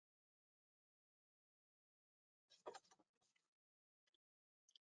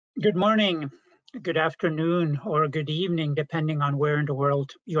Good morning, good afternoon, or good evening, depending on where in the world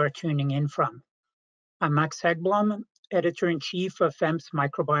you are tuning in from. I'm Max Häggblom, Editor-in-Chief of FEMS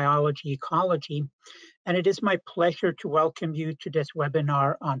Microbiology Ecology, and it is my pleasure to welcome you to this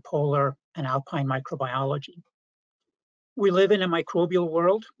webinar on polar and alpine microbiology. We live in a microbial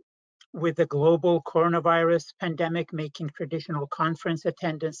world with the global coronavirus pandemic making traditional conference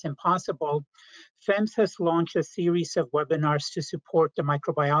attendance impossible. FEMS has launched a series of webinars to support the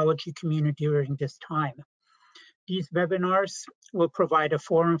microbiology community during this time. These webinars will provide a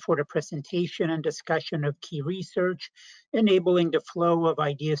forum for the presentation and discussion of key research, enabling the flow of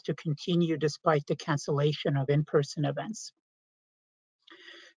ideas to continue despite the cancellation of in-person events.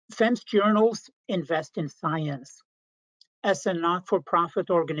 FEMS journals invest in science. As a not-for-profit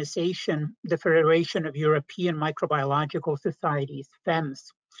organization, the Federation of European Microbiological Societies, FEMS,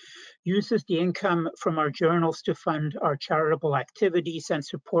 uses the income from our journals to fund our charitable activities and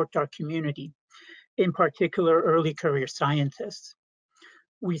support our community, in particular early career scientists.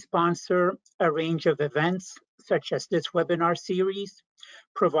 We sponsor a range of events, such as this webinar series,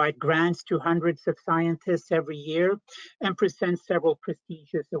 provide grants to hundreds of scientists every year, and present several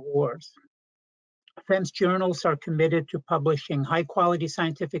prestigious awards. FEMS journals are committed to publishing high-quality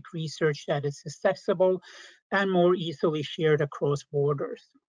scientific research that is accessible and more easily shared across borders.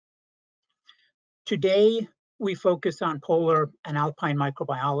 Today, we focus on polar and alpine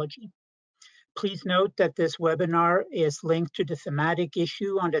microbiology. Please note that this webinar is linked to the thematic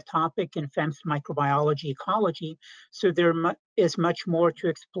issue on the topic in FEMS Microbiology Ecology, so there is much more to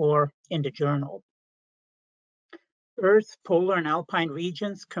explore in the journal. Earth's polar and alpine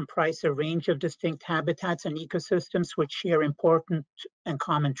regions comprise a range of distinct habitats and ecosystems which share important and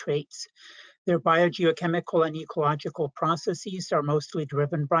common traits. Their biogeochemical and ecological processes are mostly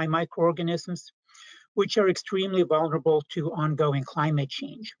driven by microorganisms, which are extremely vulnerable to ongoing climate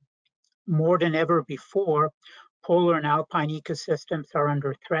change. More than ever before, polar and alpine ecosystems are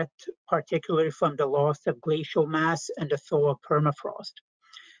under threat, particularly from the loss of glacial mass and the thaw of permafrost.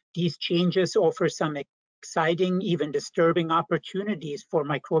 These changes offer some exciting, even disturbing opportunities for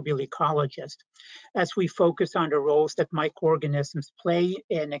microbial ecologists as we focus on the roles that microorganisms play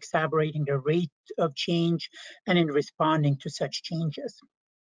in accelerating the rate of change and in responding to such changes.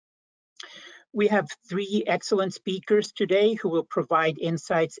 We have three excellent speakers today who will provide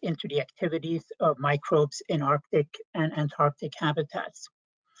insights into the activities of microbes in Arctic and Antarctic habitats.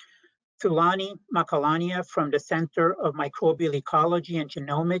 Thulani Makalania from the Center of Microbial Ecology and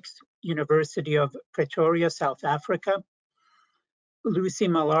Genomics, University of Pretoria, South Africa. Lucy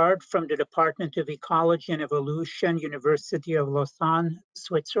Mallard from the Department of Ecology and Evolution, University of Lausanne,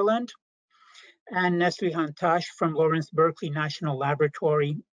 Switzerland. And Nesli Hantash from Lawrence Berkeley National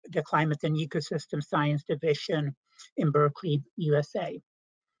Laboratory, the Climate and Ecosystem Science Division in Berkeley, USA.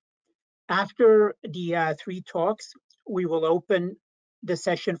 After the three talks, we will open the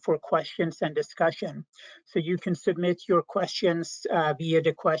session for questions and discussion. So you can submit your questions via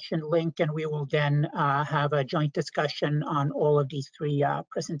the question link, and we will then have a joint discussion on all of these three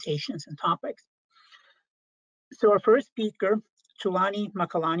presentations and topics. So our first speaker, Thulani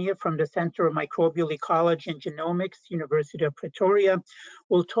Makalania from the Center of Microbial Ecology and Genomics, University of Pretoria,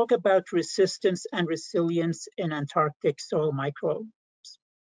 will talk about resistance and resilience in Antarctic soil microbes.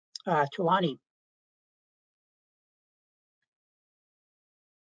 Thulani.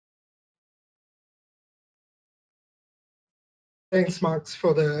 Thanks, Max,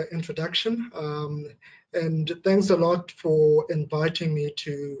 for the introduction. And thanks a lot for inviting me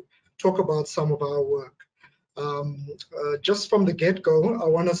to talk about some of our work. Just from the get-go, I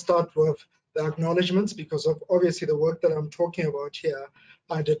want to start with the acknowledgements because of obviously the work that I'm talking about here.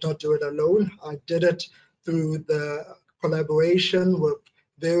 I did not do it alone. I did it through the collaboration with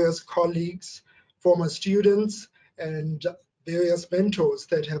various colleagues, former students, and various mentors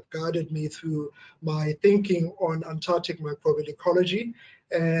that have guided me through my thinking on Antarctic microbial ecology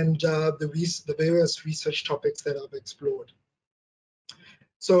and the various research topics that I've explored.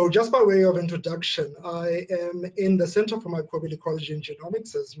 So just by way of introduction, I am in the Center for Microbial Ecology and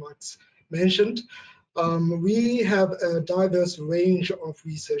Genomics, as Max mentioned. We have a diverse range of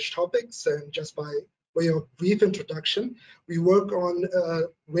research topics, and just by way of brief introduction, we work on a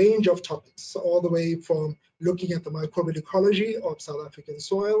range of topics, all the way from looking at the microbial ecology of South African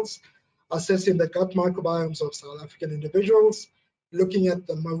soils, assessing the gut microbiomes of South African individuals, looking at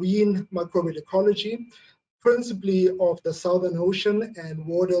the marine microbial ecology, principally of the Southern Ocean and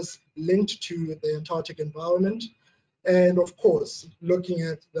waters linked to the Antarctic environment, and of course, looking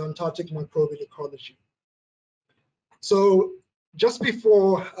at the Antarctic microbial ecology. So just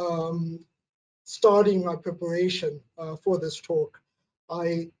before starting my preparation for this talk,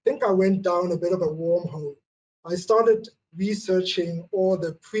 I think I went down a bit of a wormhole. I started researching all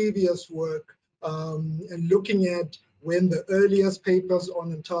the previous work and looking at when the earliest papers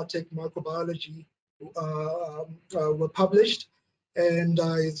on Antarctic microbiology were published. And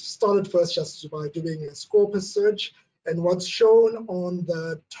I started first just by doing a Scopus search. And what's shown on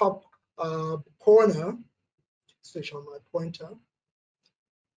the top corner, switch on my pointer.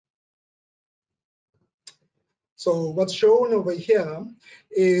 So what's shown over here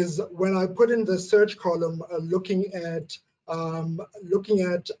is when I put in the search column looking at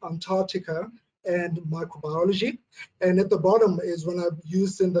Antarctica and microbiology, and at the bottom is when I've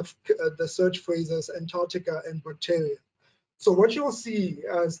used in the search phrases Antarctica and bacteria. So what you'll see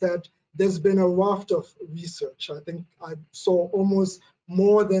is that there's been a raft of research. I think I saw almost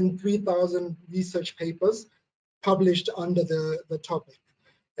more than 3,000 research papers published under the topic.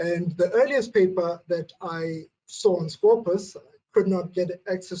 And the earliest paper that I saw on Scopus, I could not get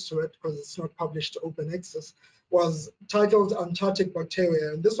access to it because it's not published to open access, was titled Antarctic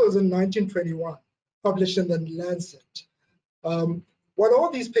Bacteria. And this was in 1921, published in the Lancet. What all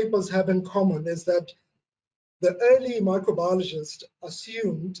these papers have in common is that the early microbiologists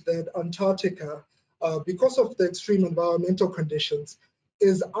assumed that Antarctica, because of the extreme environmental conditions,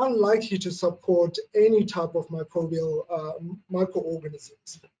 is unlikely to support any type of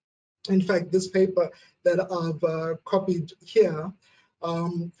microorganisms. In fact, this paper that I've copied here,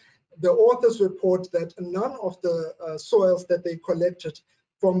 the authors report that none of the soils that they collected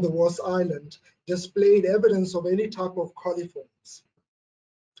from the Ross Island displayed evidence of any type of coliforms.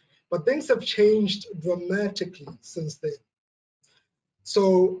 But things have changed dramatically since then.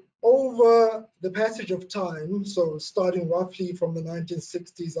 So over the passage of time, so starting roughly from the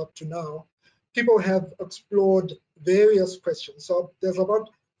 1960s up to now, people have explored various questions. So there's about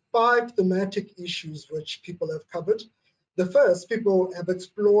 5 thematic issues which people have covered. The first, people have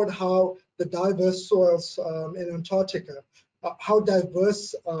explored how the diverse soils in Antarctica, how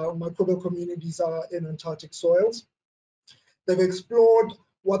diverse microbial communities are in Antarctic soils. They've explored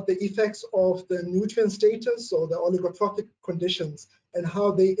what the effects of the nutrient status or the oligotrophic conditions and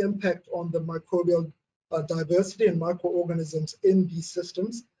how they impact on the microbial diversity and microorganisms in these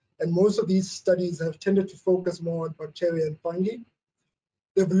systems. And most of these studies have tended to focus more on bacteria and fungi.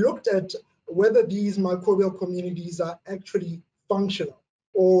 They've looked at whether these microbial communities are actually functional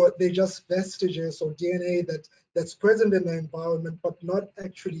or they're just vestiges or DNA that's present in the environment but not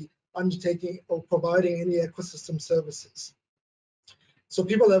actually undertaking or providing any ecosystem services. So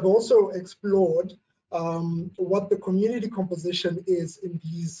people have also explored what the community composition is in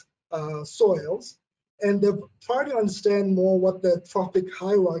these soils, and they've tried to understand more what the trophic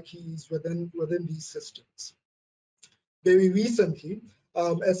hierarchy is within these systems. Very recently,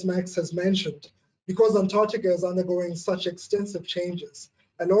 as Max has mentioned, because Antarctica is undergoing such extensive changes,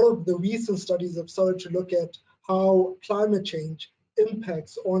 a lot of the recent studies have started to look at how climate change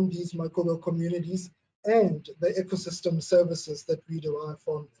impacts on these microbial communities and the ecosystem services that we derive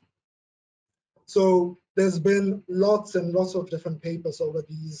from them. So there's been lots and lots of different papers over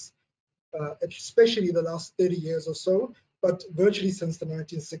these, especially the last 30 years or so, but virtually since the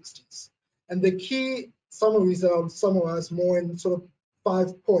 1960s. And the key summaries that I'll summarize more in sort of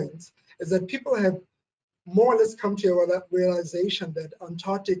 5 points is that people have more or less come to a realization that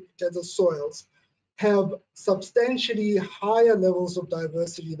Antarctic desert soils have substantially higher levels of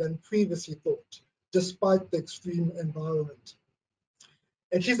diversity than previously thought, despite the extreme environment.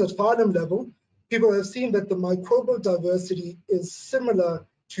 At least at Farnham level, people have seen that the microbial diversity is similar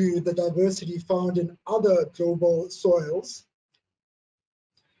to the diversity found in other global soils.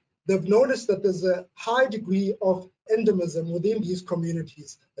 They've noticed that there's a high degree of endemism within these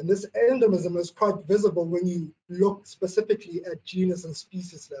communities, and this endemism is quite visible when you look specifically at genus and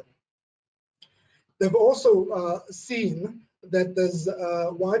species level. They've also seen that there's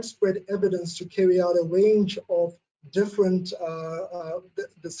widespread evidence to carry out a range of different,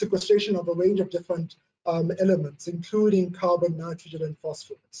 the sequestration of a range of different elements, including carbon, nitrogen, and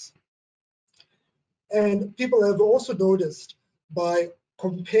phosphorus. And people have also noticed by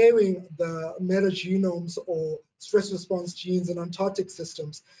comparing the metagenomes or stress response genes in Antarctic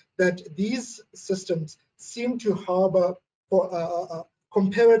systems that these systems seem to harbor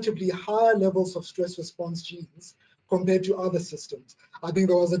comparatively higher levels of stress response genes compared to other systems. I think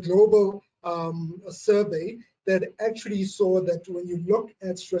there was a global survey that actually saw that when you look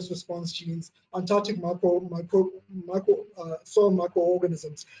at stress response genes, Antarctic soil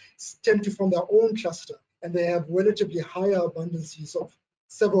microorganisms tend to form their own cluster, and they have relatively higher abundances of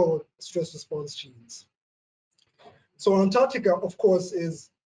several stress response genes. So Antarctica, of course, is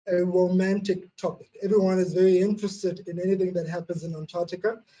a romantic topic. Everyone is very interested in anything that happens in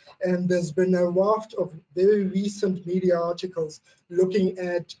Antarctica, and there's been a raft of very recent media articles looking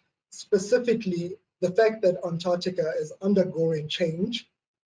at specifically the fact that Antarctica is undergoing change,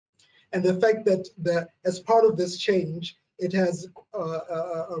 and the fact that as part of this change, it has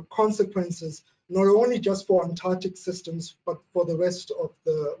consequences not only just for Antarctic systems, but for the rest of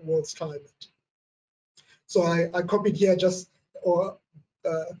the world's climate. So I copied here just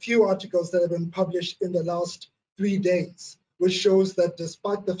a few articles that have been published in the last 3 days, which shows that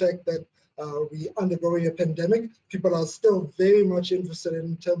despite the fact that we're undergoing a pandemic, people are still very much interested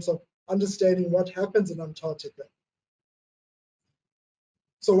in terms of understanding what happens in Antarctica.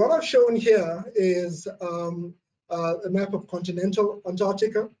 So what I've shown here is a map of continental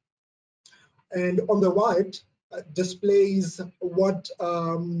Antarctica, and on the right displays what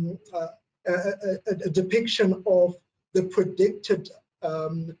a depiction of the predicted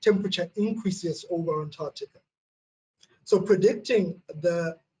temperature increases over Antarctica. So predicting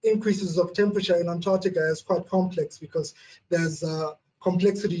the increases of temperature in Antarctica is quite complex because there's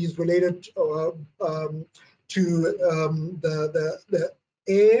complexities related to the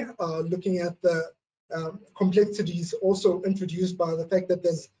air, looking at the complexities also introduced by the fact that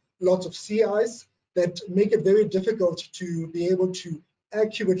there's lots of sea ice that make it very difficult to be able to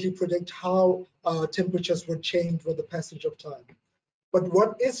accurately predict how temperatures would change with the passage of time. But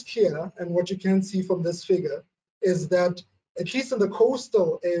what is clear, and what you can see from this figure, is that at least in the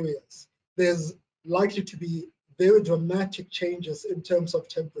coastal areas, there's likely to be very dramatic changes in terms of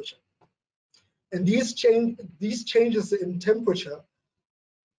temperature. And these changes in temperature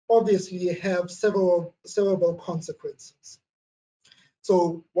obviously have several consequences.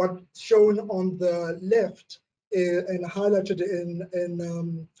 So what's shown on the left and highlighted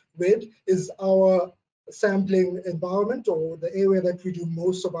in red is our sampling environment, or the area that we do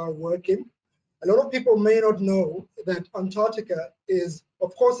most of our work in. A lot of people may not know that Antarctica is,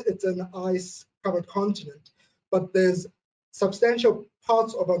 of course, it's an ice-covered continent, but there's substantial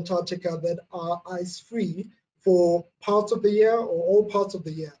parts of Antarctica that are ice-free for parts of the year or all parts of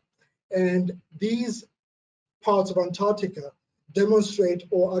the year. And these parts of Antarctica demonstrate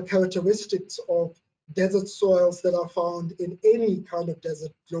or are characteristics of desert soils that are found in any kind of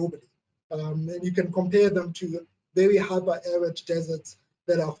desert globally. And you can compare them to very hyper-arid deserts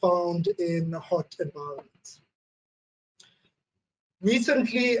that are found in hot environments.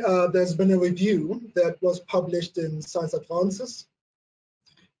 Recently, there's been a review that was published in Science Advances.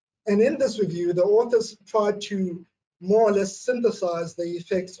 And in this review, the authors tried to more or less synthesize the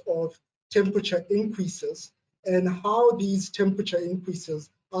effects of temperature increases and how these temperature increases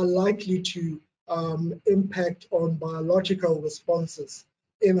are likely to impact on biological responses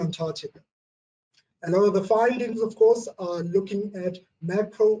in Antarctica. A lot of the findings, of course, are looking at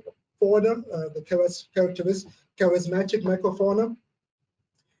macrofauna, the charismatic macrofauna.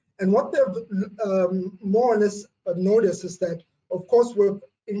 And what they've more or less noticed is that, of course, with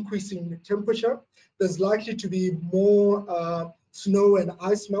increasing temperature, there's likely to be more snow and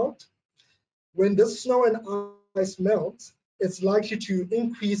ice melt. When this snow and ice melts, it's likely to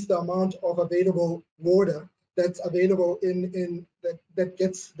increase the amount of available water that's available that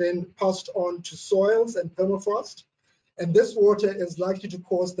gets then passed on to soils and permafrost. And this water is likely to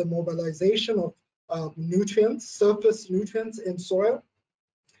cause the mobilization of nutrients, surface nutrients in soil.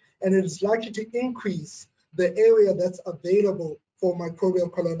 And it is likely to increase the area that's available for microbial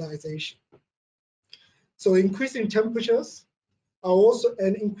colonization. So increasing temperatures are also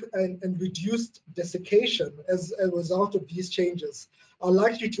and reduced desiccation as a result of these changes are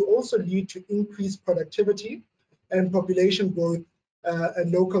likely to also lead to increased productivity and population growth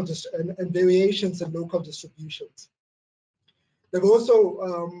and variations in local distributions. They've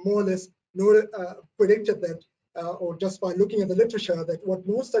also more or less predicted that, or just by looking at the literature, that what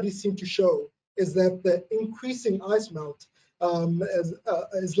most studies seem to show is that the increasing ice melt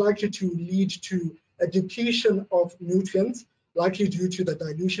is likely to lead to a depletion of nutrients, likely due to the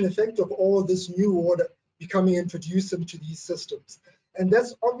dilution effect of all this new water becoming introduced into these systems. And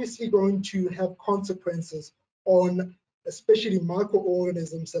that's obviously going to have consequences on especially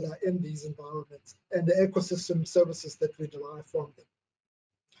microorganisms that are in these environments and the ecosystem services that we derive from them.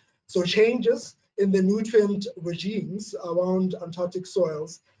 So changes in the nutrient regimes around Antarctic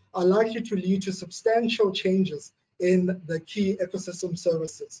soils are likely to lead to substantial changes in the key ecosystem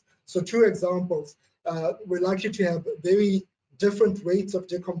services. So 2 examples, we're likely to have very different rates of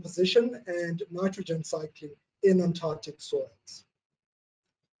decomposition and nitrogen cycling in Antarctic soils.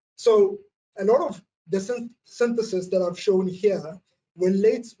 So a lot of the synthesis that I've shown here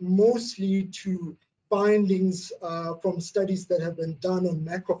relates mostly to findings from studies that have been done on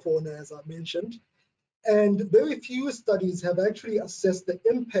macrofauna, as I mentioned. And very few studies have actually assessed the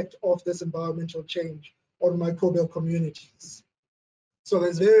impact of this environmental change on microbial communities. So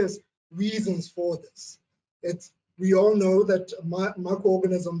there's various reasons for this. We all know that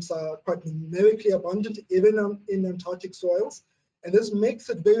microorganisms are quite numerically abundant even in Antarctic soils, and this makes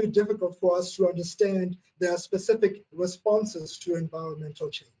it very difficult for us to understand their specific responses to environmental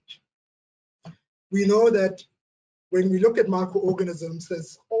change. We know that when we look at microorganisms,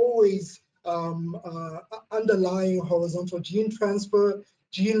 there's always underlying horizontal gene transfer,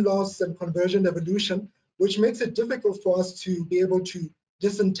 gene loss, and convergent evolution, which makes it difficult for us to be able to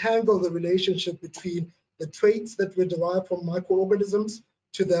disentangle the relationship between the traits that we derive from microorganisms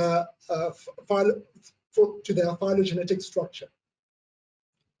to their phylogenetic structure.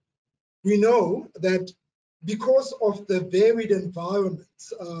 We know that because of the varied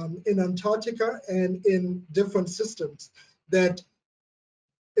environments in Antarctica and in different systems, that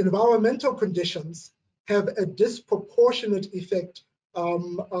environmental conditions have a disproportionate effect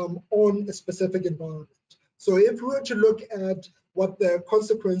on a specific environment. So if we were to look at what the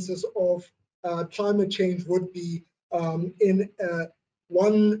consequences of climate change would be in a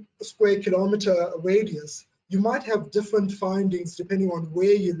 1 square kilometer radius, you might have different findings depending on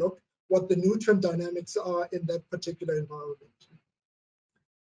where you look, what the nutrient dynamics are in that particular environment.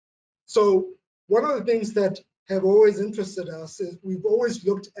 So one of the things that have always interested us is we've always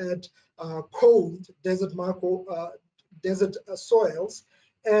looked at cold desert soils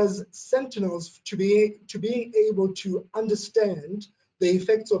as sentinels to being able to understand the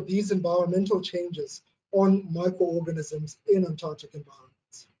effects of these environmental changes on microorganisms in Antarctic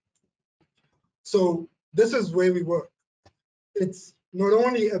environments. So this is where we work. It's not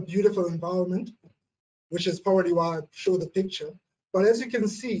only a beautiful environment, which is probably why I show the picture, but as you can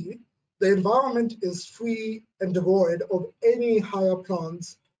see, the environment is free and devoid of any higher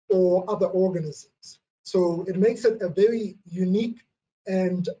plants or other organisms. So it makes it a very unique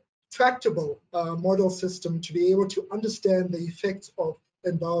and tractable model system to be able to understand the effects of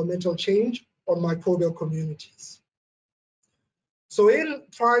environmental change on microbial communities. So in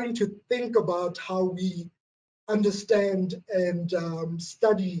trying to think about how we understand and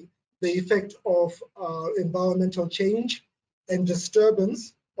study the effect of environmental change and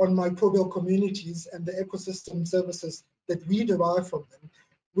disturbance on microbial communities and the ecosystem services that we derive from them,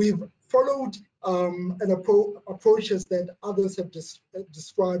 we've followed approaches that others have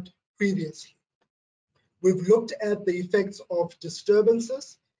described previously. We've looked at the effects of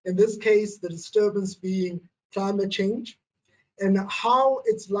disturbances, in this case, the disturbance being climate change, and how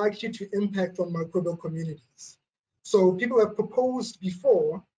it's likely to impact on microbial communities. So people have proposed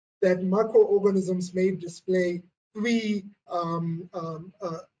before that microorganisms may display three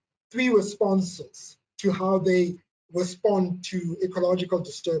responses to how they respond to ecological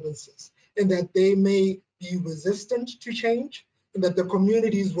disturbances, and that they may be resistant to change, and that the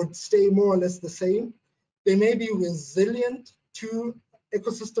communities would stay more or less the same. They may be resilient to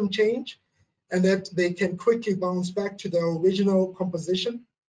ecosystem change, and that they can quickly bounce back to their original composition,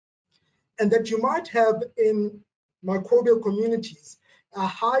 and that you might have in microbial communities a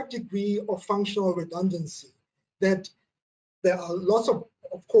high degree of functional redundancy, that there are lots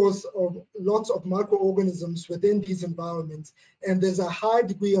of microorganisms within these environments, and there's a high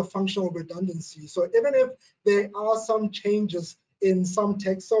degree of functional redundancy. So even if there are some changes in some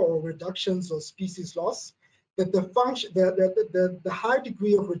taxa or reductions or species loss, that the high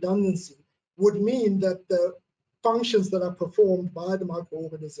degree of redundancy would mean that the functions that are performed by the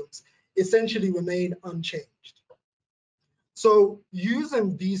microorganisms essentially remain unchanged. So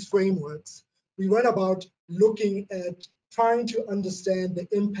using these frameworks, we went about looking at trying to understand the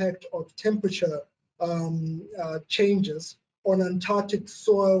impact of temperature changes on Antarctic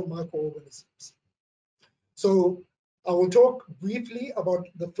soil microorganisms. So I will talk briefly about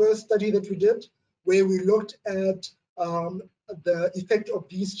the first study that we did, where we looked at the effect of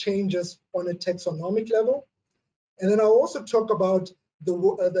these changes on a taxonomic level. And then I'll also talk about the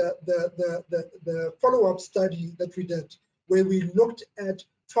follow-up study that we did, where we looked at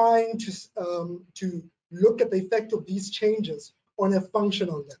trying to look at the effect of these changes on a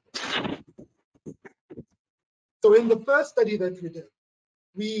functional level. So in the first study that we did,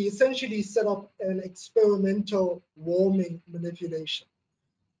 we essentially set up an experimental warming manipulation.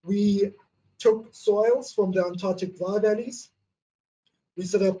 We took soils from the Antarctic dry valleys. We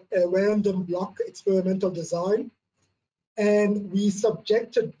set up a random block experimental design, and we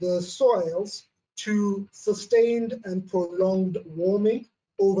subjected the soils to sustained and prolonged warming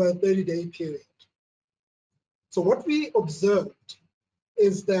over a 30-day period. So what we observed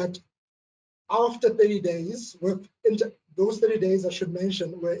is that after 30 days, those 30 days, I should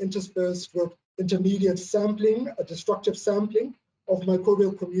mention, were interspersed with intermediate sampling, a destructive sampling of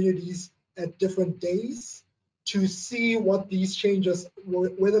microbial communities at different days to see what these changes,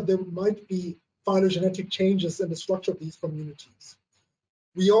 whether there might be phylogenetic changes in the structure of these communities.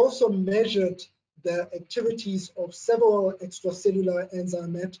 We also measured the activities of several extracellular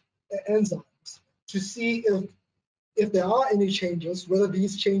enzymes to see if there are any changes, whether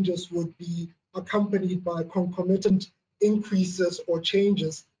these changes would be accompanied by concomitant increases or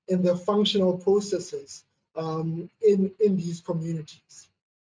changes in the functional processes in these communities.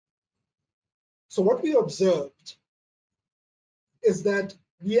 So what we observed is that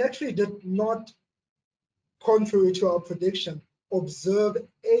we actually did not, contrary to our prediction, observe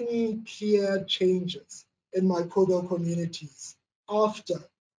any clear changes in microbial communities after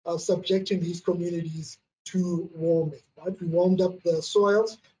subjecting these communities to warming. Right? We warmed up the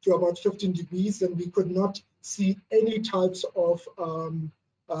soils to about 15 degrees and we could not see any types of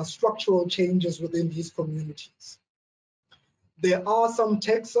structural changes within these communities. There are some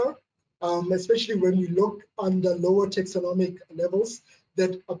taxa, especially when we look under lower taxonomic levels,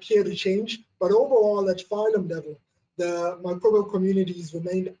 that appear to change, but overall at phylum level, the microbial communities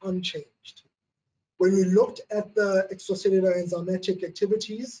remained unchanged. When we looked at the extracellular enzymatic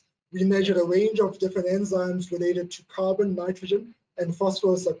activities, we measured a range of different enzymes related to carbon, nitrogen, and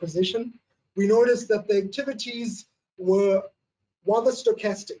phosphorus acquisition. We noticed that the activities were rather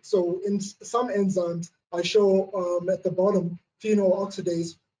stochastic. So in some enzymes, I show at the bottom phenol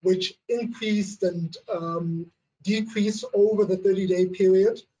oxidase, which increased and decreased over the 30-day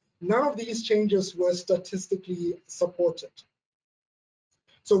period. None of these changes were statistically supported.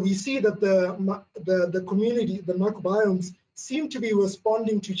 So we see that the community, the microbiomes, seem to be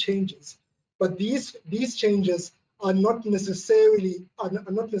responding to changes, but these changes are not necessarily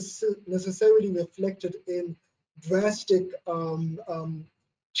reflected in drastic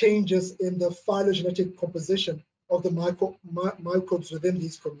changes in the phylogenetic composition of the microbes within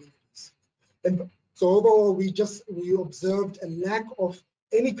these communities. And so overall, we observed a lack of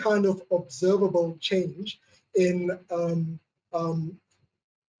any kind of observable change in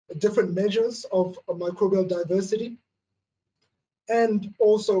different measures of microbial diversity. And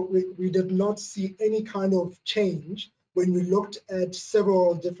also, we did not see any kind of change when we looked at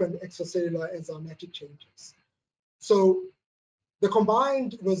several different extracellular enzymatic changes. So the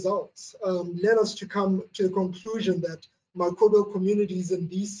combined results led us to come to the conclusion that microbial communities in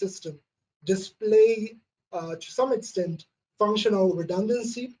these systems display, to some extent, functional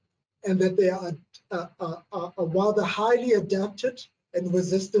redundancy, and that they are rather highly adapted and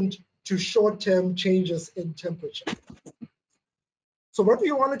resistant to short-term changes in temperature. So what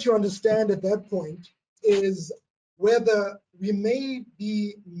we wanted to understand at that point is whether we may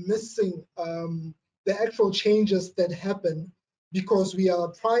be missing the actual changes that happen because we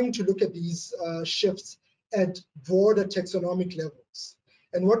are trying to look at these shifts at broader taxonomic levels.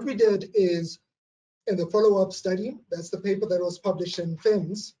 And what we did is, in the follow-up study, that's the paper that was published in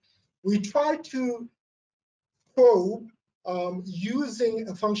FEMS, we tried to probe using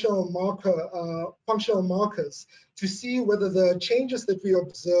a functional markers to see whether the changes that we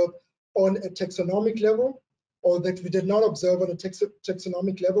observe on a taxonomic level or that we did not observe on a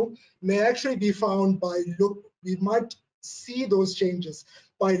taxonomic level may actually be found by we might see those changes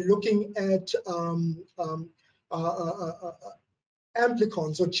by looking at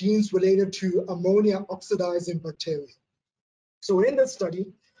amplicons or genes related to ammonia oxidizing bacteria. So in that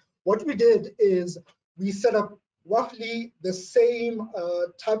study, what we did is we set up roughly the same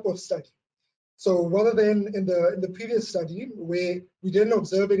type of study. So rather than in the previous study where we didn't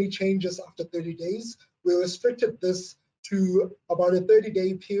observe any changes after 30 days, we restricted this to about a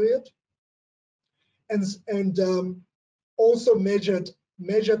 30-day period, and also measured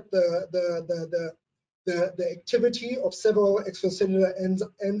the activity of several extracellular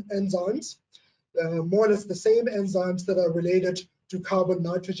enzymes, more or less the same enzymes that are related to carbon,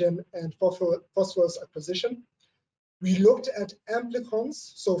 nitrogen, and phosphorus acquisition. We looked at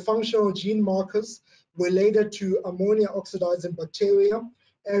amplicons, so functional gene markers related to ammonia oxidizing bacteria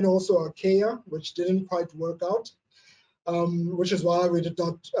and also archaea, which didn't quite work out, which is why we did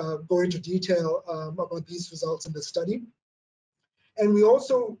not go into detail about these results in the study. And we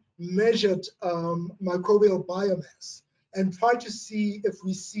also measured microbial biomass and tried to see if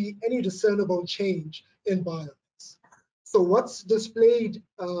we see any discernible change in biomass. So what's displayed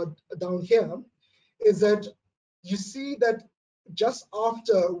down here is that you see that just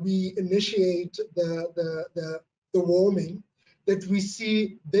after we initiate the warming, that we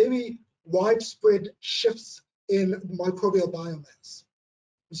see very widespread shifts in microbial biomass.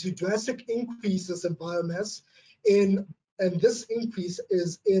 We see drastic increases in biomass and this increase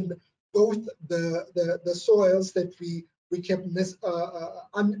is in both the soils that we kept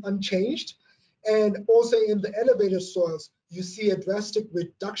unchanged, and also in the elevated soils, you see a drastic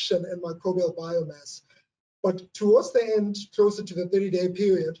reduction in microbial biomass. But towards the end, closer to the 30-day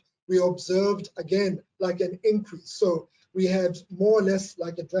period, we observed again like an increase. So we had more or less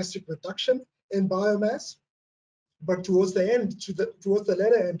like a drastic reduction in biomass. But towards the end, towards the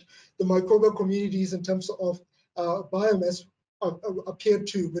latter end, the microbial communities in terms of biomass appeared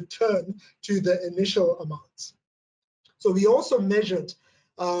to return to the initial amounts. So we also measured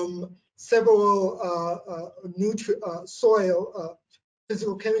several soil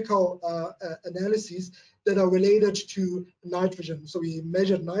physicochemical analyses that are related to nitrogen. So we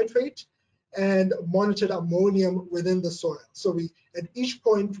measured nitrate and monitored ammonium within the soil. So we, at each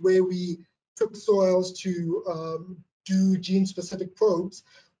point where we took soils to do gene-specific probes,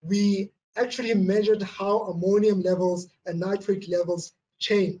 we actually measured how ammonium levels and nitrate levels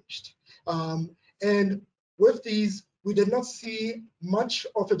changed. And with these, we did not see much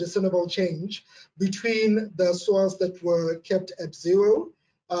of a discernible change between the soils that were kept at 0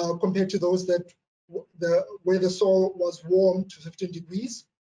 compared to those that where the soil was warm to 15 degrees.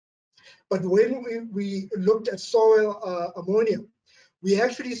 But when we looked at soil ammonium, we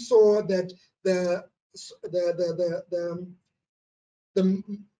actually saw that the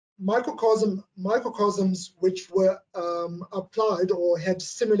microcosms which were applied or had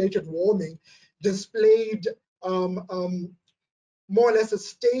simulated warming displayed more or less a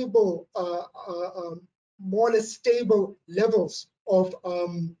stable, levels of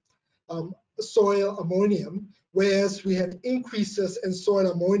soil ammonium, whereas we had increases in soil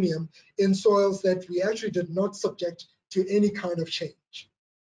ammonium in soils that we actually did not subject to any kind of change,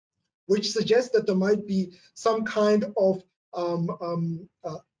 which suggests that there might be some kind of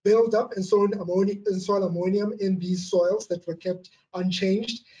buildup in soil ammonium in these soils that were kept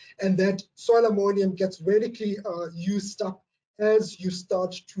unchanged, and that soil ammonium gets radically used up as you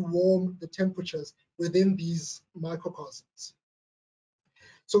start to warm the temperatures within these microcosms.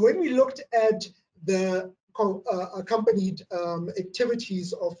 So when we looked at the accompanied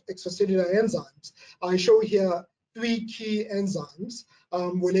activities of extracellular enzymes, I show here 3 key enzymes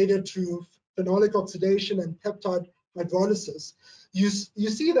related to phenolic oxidation and peptide hydrolysis. You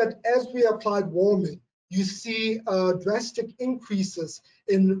see that as we applied warming, you see drastic increases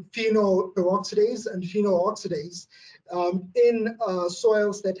in phenol peroxidase and phenol oxidase in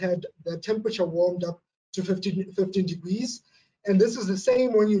soils that had the temperature warmed up to 15 degrees. And this is the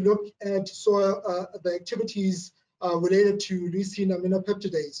same when you look at soil, the activities related to leucine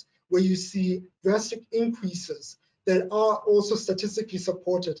aminopeptidase, where you see drastic increases that are also statistically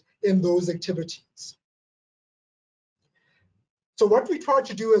supported in those activities. So what we try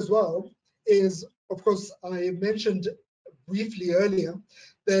to do as well is, of course, I mentioned briefly earlier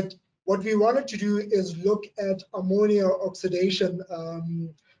that what we wanted to do is look at ammonia oxidation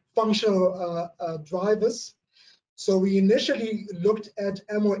functional drivers. So we initially looked at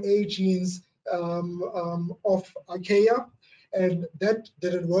MOA genes of archaea, and that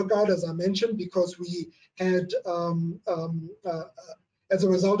didn't work out, as I mentioned, because we had, as a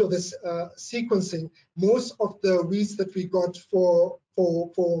result of this sequencing, most of the reads that we got for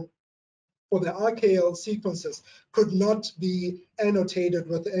the archaeal sequences could not be annotated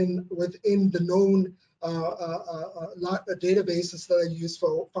within the known databases that are used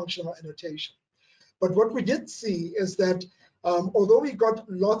for functional annotation. But what we did see is that although we got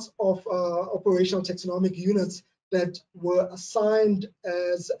lots of operational taxonomic units that were assigned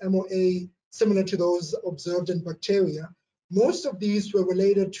as MOA similar to those observed in bacteria, most of these were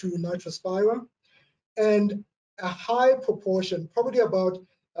related to Nitrospira, and a high proportion, probably about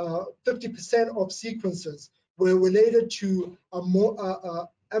 50% of sequences, were related to MOA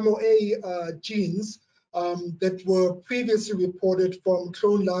genes that were previously reported from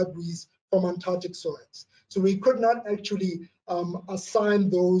clone libraries from Antarctic soils. So we could not actually assign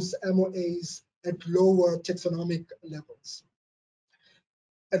those MOAs at lower taxonomic levels.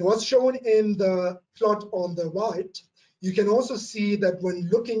 And what's shown in the plot on the right, you can also see that when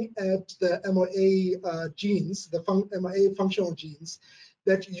looking at the MOA genes, the MOA functional genes,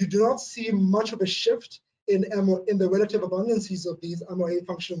 that you do not see much of a shift in the relative abundances of these MOA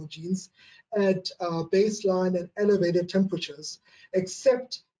functional genes at baseline and elevated temperatures,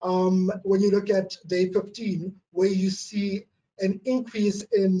 except when you look at day 15, where you see an increase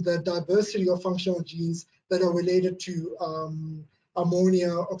in the diversity of functional genes that are related to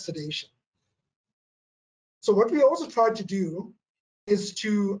ammonia oxidation. So what we also tried to do is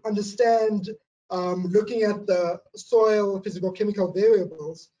to understand looking at the soil physicochemical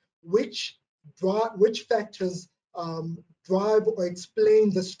variables, which factors drive or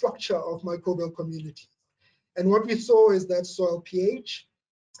explain the structure of microbial communities. And what we saw is that soil pH,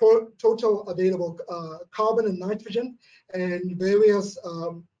 total available carbon and nitrogen, and various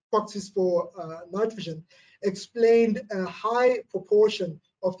proxies for nitrogen explained a high proportion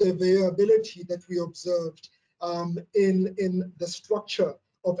of the variability that we observed in the structure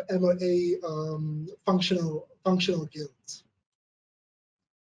of MOA functional guilds.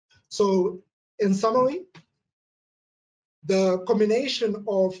 So in summary, the combination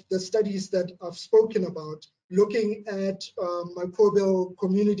of the studies that I've spoken about, looking at microbial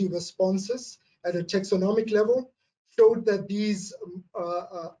community responses at a taxonomic level, showed that these,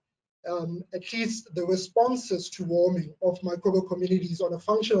 at least the responses to warming of microbial communities on a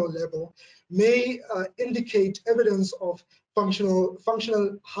functional level may indicate evidence of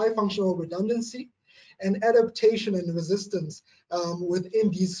high functional redundancy and adaptation and resistance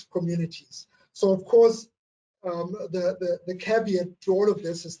within these communities. So of course, the caveat to all of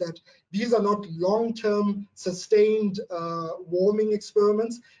this is that these are not long-term sustained warming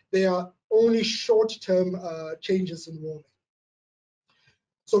experiments. They are only short-term changes in warming.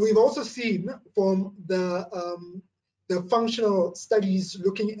 So we've also seen from the functional studies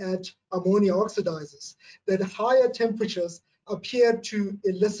looking at ammonia oxidizers that higher temperatures appear to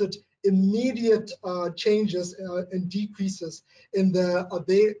elicit immediate changes and decreases in the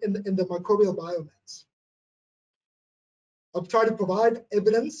microbial biomass. I've tried to provide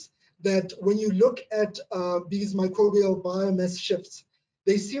evidence that when you look at these microbial biomass shifts,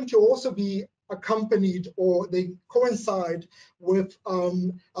 they seem to also be accompanied, or they coincide with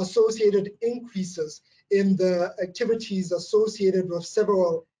associated increases in the activities associated with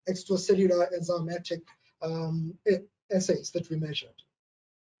several extracellular enzymatic assays that we measured.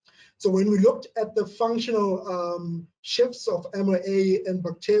 So when we looked at the functional shifts of MOA in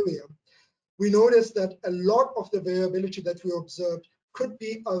bacteria, we noticed that a lot of the variability that we observed could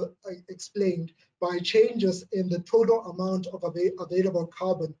be explained by changes in the total amount of available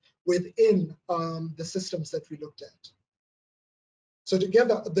carbon within the systems that we looked at. So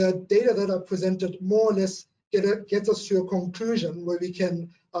together, the data that I presented more or less gets us to a conclusion where we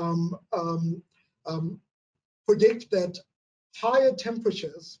can predict that higher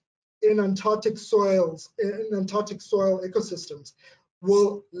temperatures in Antarctic soil ecosystems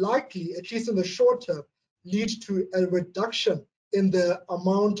will likely, at least in the short term, lead to a reduction in the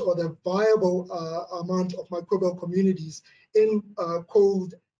amount or the viable amount of microbial communities in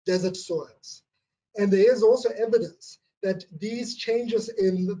cold desert soils. And there is also evidence that these changes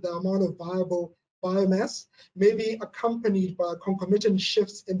in the amount of viable biomass may be accompanied by concomitant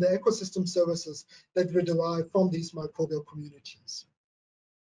shifts in the ecosystem services that we derive from these microbial communities.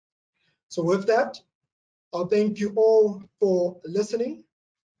 So with that, I'll thank you all for listening,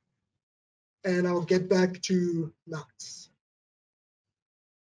 and I'll get back to Max.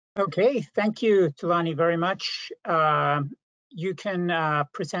 Okay, thank you, Tulani, very much. You can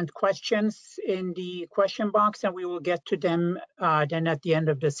present questions in the question box, and we will get to them then at the end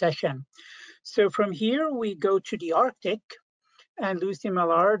of the session. So from here, we go to the Arctic. And Lucy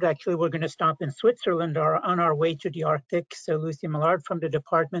Millard, actually, we're going to stop in Switzerland on our way to the Arctic. So Lucy Millard from the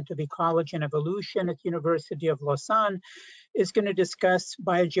Department of Ecology and Evolution at University of Lausanne is going to discuss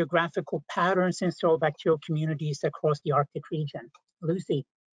biogeographical patterns in soil bacterial communities across the Arctic region. Lucy.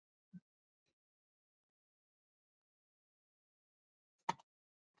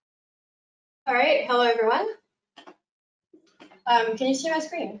 All right, hello everyone. Can you see my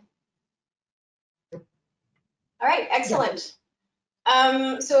screen? All right, excellent.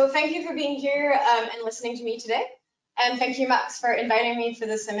 So thank you for being here and listening to me today. And thank you, Max, for inviting me for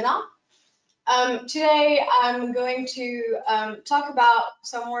this seminar. Today, I'm going to talk about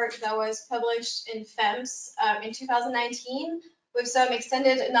some work that was published in FEMS in 2019 with some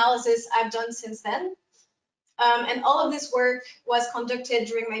extended analysis I've done since then. And all of this work was conducted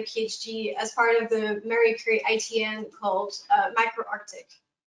during my PhD as part of the Marie Curie ITN called Microarctic.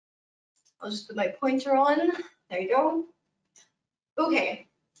 I'll just put my pointer on. There you go. Okay,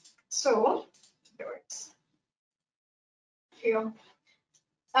 so it works. Here you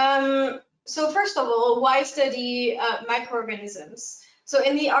go. So first of all, why study microorganisms? So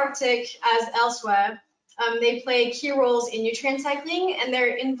in the Arctic, as elsewhere, they play key roles in nutrient cycling, and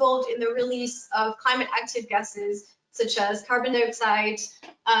they're involved in the release of climate-active gases such as carbon dioxide,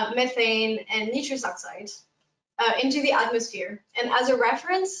 methane, and nitrous oxide into the atmosphere. And as a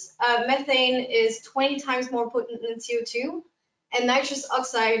reference, methane is 20 times more potent than CO2, and nitrous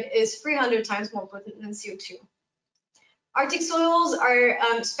oxide is 300 times more potent than CO2. Arctic soils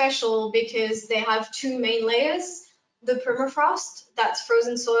are special because they have two main layers. The permafrost, that's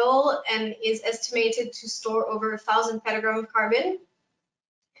frozen soil and is estimated to store over 1,000 petagram of carbon.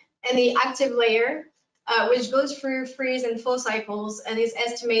 And the active layer, which goes through freeze and thaw cycles and is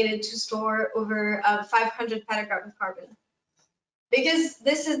estimated to store over 500 petagram of carbon. Because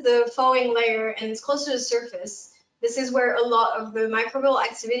this is the thawing layer and it's close to the surface, this is where a lot of the microbial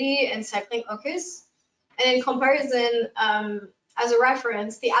activity and cycling occurs. And in comparison, as a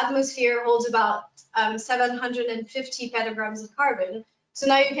reference, the atmosphere holds about 750 petagrams of carbon. So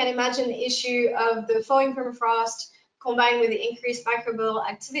now you can imagine the issue of the thawing permafrost combined with the increased microbial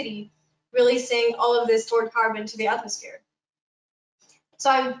activity, releasing all of this stored carbon to the atmosphere. So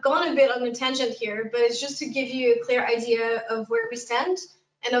I've gone a bit on a tangent here, but it's just to give you a clear idea of where we stand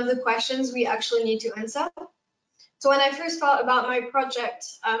and of the questions we actually need to answer. So when I first thought about my project,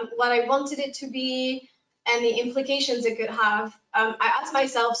 what I wanted it to be and the implications it could have, I asked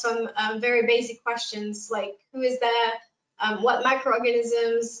myself some very basic questions like who is there, what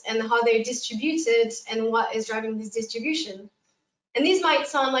microorganisms and how they're distributed and what is driving this distribution. And these might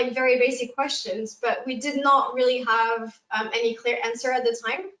sound like very basic questions, but we did not really have any clear answer at the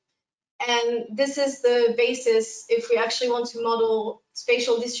time. And this is the basis if we actually want to model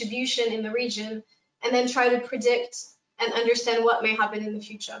spatial distribution in the region and then try to predict and understand what may happen in the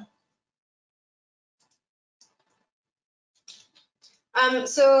future.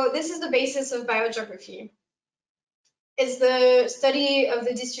 So this is the basis of biogeography. It's the study of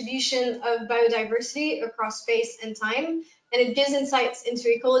the distribution of biodiversity across space and time, and it gives insights into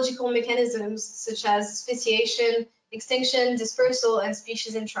ecological mechanisms such as speciation, extinction, dispersal, and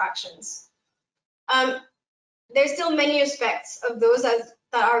species interactions. There's still many aspects of those that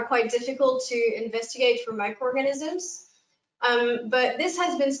are quite difficult to investigate for microorganisms, but this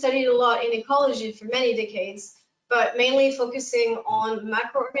has been studied a lot in ecology for many decades, but mainly focusing on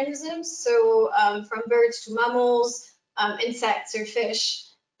macroorganisms, so from birds to mammals, insects or fish.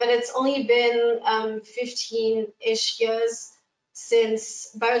 But it's only been 15-ish years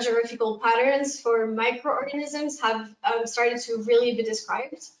since biogeographical patterns for microorganisms have started to really be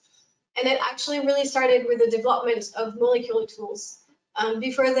described. And it actually really started with the development of molecular tools.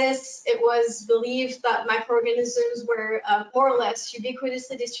 Before this, it was believed that microorganisms were more or less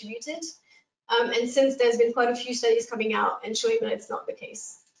ubiquitously distributed. And since there's been quite a few studies coming out and showing that it's not the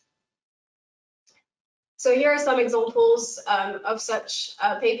case. So here are some examples of such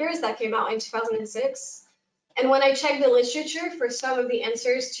papers that came out in 2006. And when I checked the literature for some of the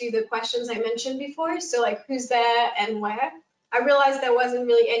answers to the questions I mentioned before, so like who's there and where, I realized there wasn't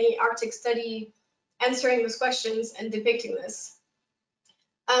really any Arctic study answering those questions and depicting this.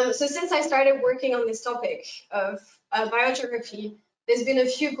 So since I started working on this topic of biogeography, there's been a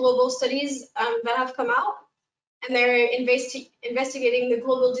few global studies that have come out, and they're investigating the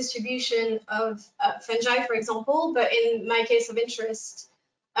global distribution of fungi, for example, but in my case of interest,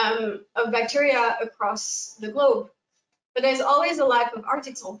 of bacteria across the globe. But there's always a lack of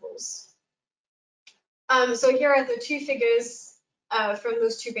Arctic samples. So here are the two figures from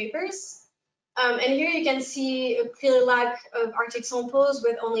those two papers. And here you can see a clear lack of Arctic samples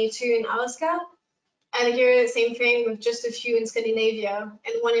with only 2 in Alaska. And here, same thing with just a few in Scandinavia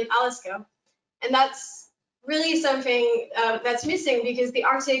and 1 in Alaska. And that's really something that's missing because the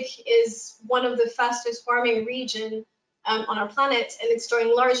Arctic is one of the fastest warming regions on our planet, and it's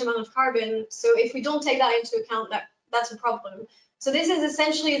storing large amount of carbon. So if we don't take that into account, that's a problem. So this is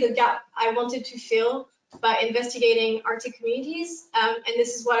essentially the gap I wanted to fill by investigating Arctic communities, and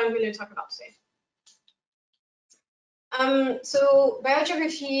this is what I'm going to talk about today. So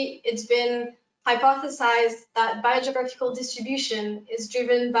biogeography, it's been hypothesized that biogeographical distribution is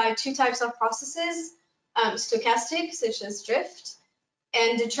driven by 2 types of processes, stochastic, such as drift,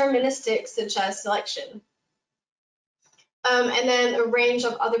 and deterministic, such as selection. And then a range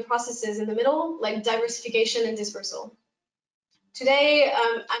of other processes in the middle, like diversification and dispersal. Today,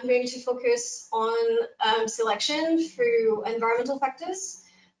 I'm going to focus on selection through environmental factors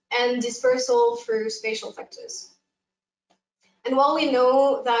and dispersal through spatial factors. And while we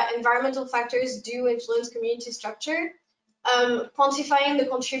know that environmental factors do influence community structure, quantifying the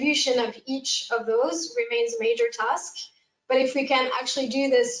contribution of each of those remains a major task. But if we can actually do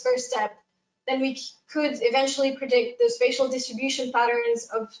this first step, then we could eventually predict the spatial distribution patterns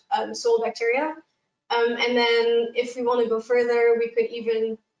of soil bacteria. And then if we want to go further, we could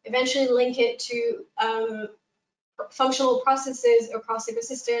even eventually link it to functional processes across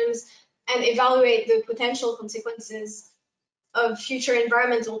ecosystems and evaluate the potential consequences of future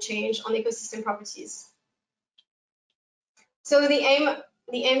environmental change on ecosystem properties. So the aim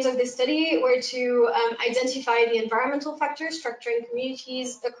the aims of this study were to identify the environmental factors structuring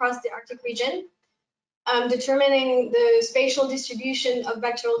communities across the Arctic region, determining the spatial distribution of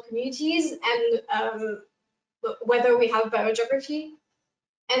bacterial communities and whether we have biogeography,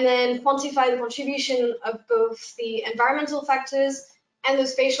 and then quantify the contribution of both the environmental factors and the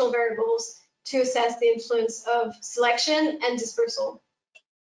spatial variables to assess the influence of selection and dispersal.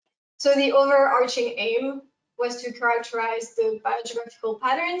 So the overarching aim was to characterize the biogeographical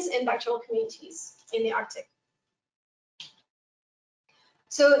patterns in bacterial communities in the Arctic.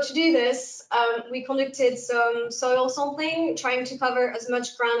 So to do this, we conducted some soil sampling, trying to cover as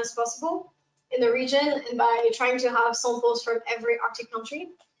much ground as possible in the region, and by trying to have samples from every Arctic country.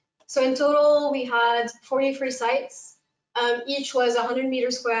 So in total, we had 43 sites. Each was 100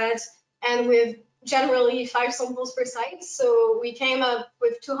 meters squared, and with generally 5 samples per site. So we came up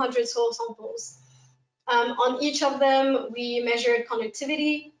with 200 soil samples. On each of them, we measured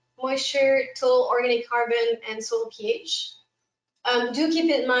conductivity, moisture, total organic carbon, and soil pH. Do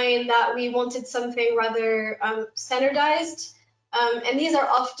keep in mind that we wanted something rather standardized, and these are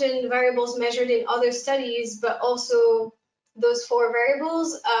often variables measured in other studies, but also those 4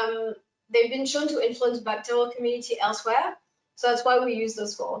 variables, they've been shown to influence bacterial community elsewhere, so that's why we use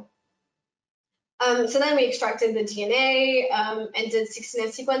those 4. So then we extracted the DNA and did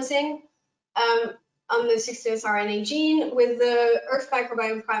 16S sequencing on the 16S RNA gene with the Earth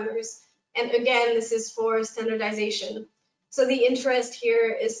microbiome primers. And again, this is for standardization. So the interest here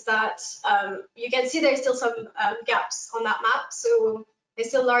is that you can see there's still some gaps on that map. So there's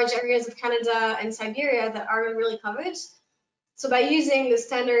still large areas of Canada and Siberia that aren't really covered. So by using the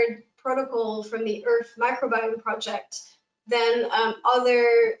standard protocol from the Earth Microbiome Project, then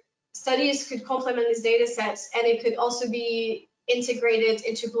other studies could complement this data set, and it could also be integrated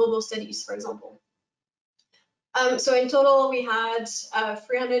into global studies, for example. So in total, we had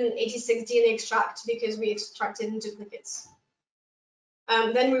 386 DNA extract because we extracted in duplicates.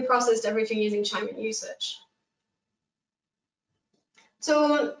 Then we processed everything using Chime usage.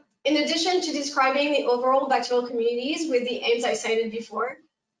 So in addition to describing the overall bacterial communities with the aims I cited before,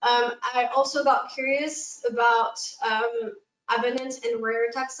 I also got curious about abundant and rare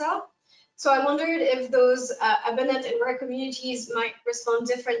taxa. So I wondered if those abundant and rare communities might respond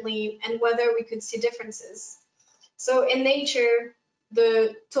differently and whether we could see differences. So in nature,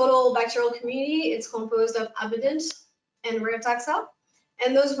 the total bacterial community is composed of abundant and rare taxa,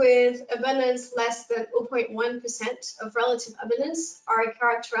 and those with abundance less than 0.1% of relative abundance are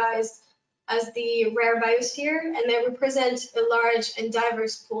characterized as the rare biosphere, and they represent a large and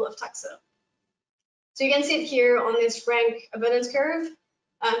diverse pool of taxa. So you can see it here on this rank abundance curve,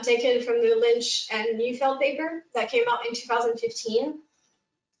 taken from the Lynch and Neufeld paper that came out in 2015.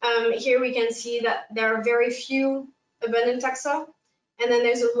 Here we can see that there are very few abundant taxa, and then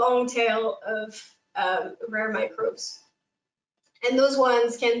there's a long tail of rare microbes. And those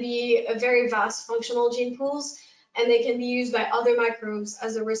ones can be a very vast functional gene pools, and they can be used by other microbes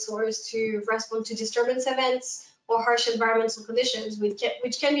as a resource to respond to disturbance events or harsh environmental conditions, which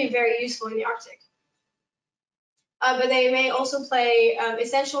can be very useful in the Arctic. But they may also play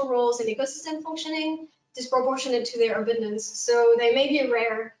essential roles in ecosystem functioning, disproportionate to their abundance. So they may be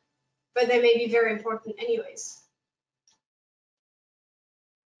rare, but they may be very important anyways.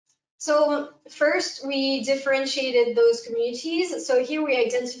 So first, we differentiated those communities. So here we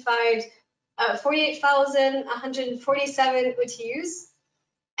identified 48,147 OTUs,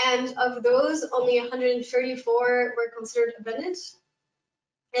 and of those, only 134 were considered abundant,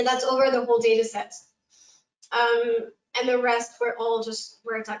 and that's over the whole data set. And the rest were all just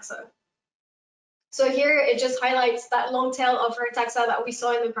rare taxa. So here it just highlights that long tail of rare taxa that we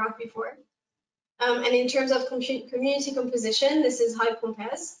saw in the graph before. And in terms of community composition, this is how it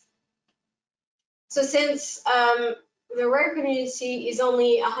compares. So since the rare community is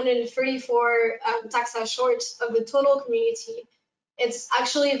only 134 taxa short of the total community, it's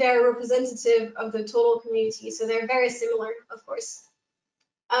actually very representative of the total community. So they're very similar, of course.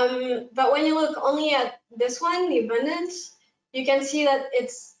 But when you look only at this one, the abundance, you can see that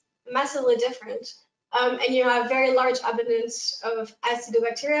it's massively different. And you have very large abundance of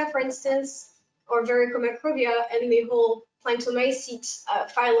acidobacteria, for instance, or Vericomicrobia, and the whole Plantomycete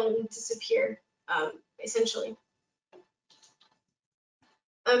phylum disappear, essentially.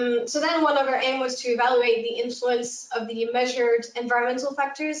 So then one of our aim was to evaluate the influence of the measured environmental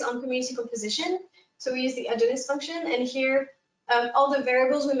factors on community composition. So we used the Adonis function, and here all the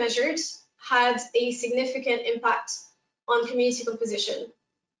variables we measured had a significant impact on community composition.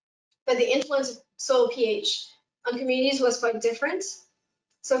 But the influence of soil pH on communities was quite different.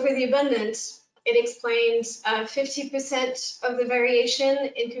 So for the abundance, it explained 50% of the variation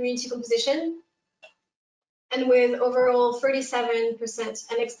in community composition, and with overall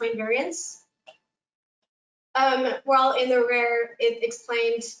 37% unexplained variance. While in the rare, it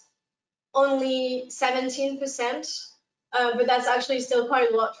explained only 17%, but that's actually still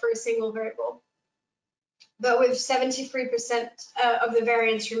quite a lot for a single variable. But with 73% of the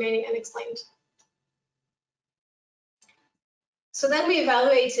variance remaining unexplained. So then we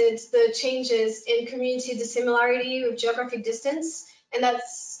evaluated the changes in community dissimilarity with geographic distance, and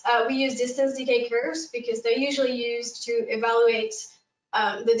that's we use distance decay curves because they're usually used to evaluate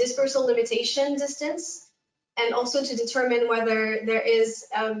the dispersal limitation distance and also to determine whether there is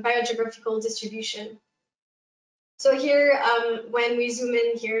biogeographical distribution. So here, when we zoom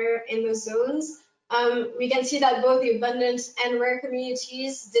in here in the zones, we can see that both the abundant and rare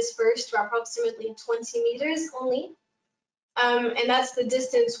communities disperse to approximately 20 meters only. And that's the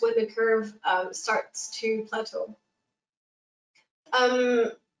distance when the curve starts to plateau.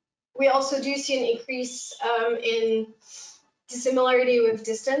 We also do see an increase in dissimilarity with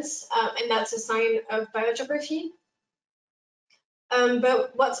distance, and that's a sign of biogeography.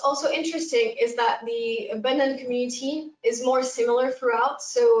 But what's also interesting is that the abundant community is more similar throughout,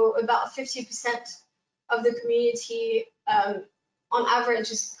 so about 50% of the community on average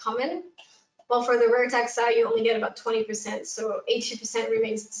is common, while for the rare taxa you only get about 20%, so 80%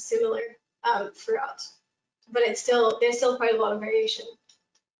 remains similar throughout. But there's still quite a lot of variation.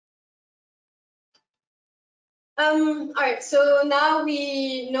 All right, so now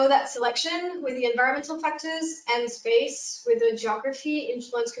we know that selection with the environmental factors and space with the geography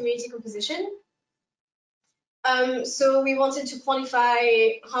influence community composition. So we wanted to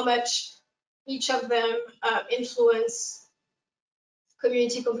quantify how much each of them influence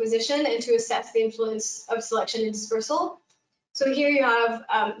community composition and to assess the influence of selection and dispersal. So here you have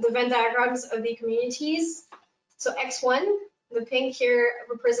the Venn diagrams of the communities. So X1, the pink here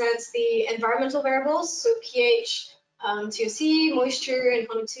represents the environmental variables, so pH, TOC, moisture, and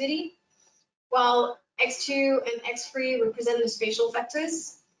conductivity, while X2 and X3 represent the spatial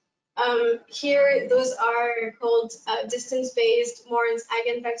factors. Here, those are called distance-based Morans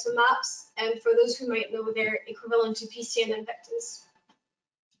eigenvector maps, and for those who might know, they're equivalent to PCNN vectors.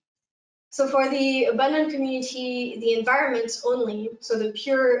 So for the abundant community, the environment only, so the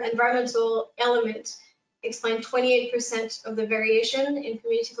pure environmental element, explain 28% of the variation in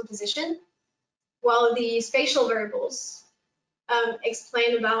community composition, while the spatial variables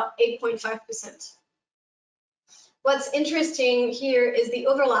explain about 8.5%. What's interesting here is the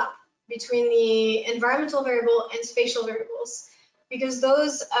overlap between the environmental variable and spatial variables, because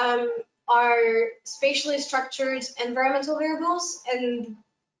those are spatially structured environmental variables, and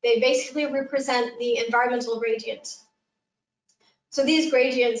they basically represent the environmental gradient. So these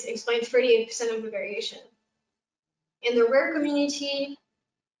gradients explain 38% of the variation. In the rare community,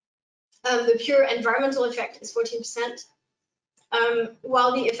 the pure environmental effect is 14%,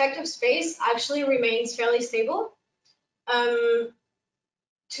 while the effective space actually remains fairly stable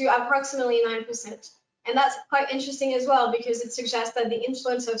to approximately 9%. And that's quite interesting as well, because it suggests that the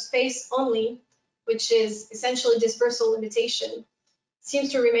influence of space only, which is essentially dispersal limitation,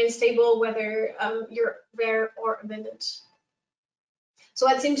 seems to remain stable whether you're rare or abundant. So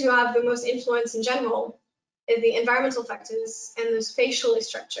what seems to have the most influence in general is the environmental factors and the spatially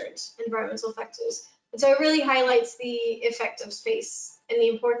structured environmental factors. And so it really highlights the effect of space and the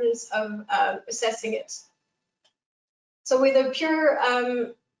importance of assessing it. So with a pure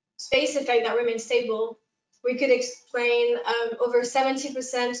space effect that remains stable, we could explain over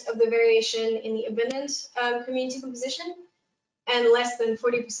 70% of the variation in the abundant community composition and less than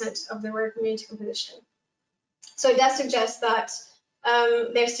 40% of the rare community composition. So it does suggest that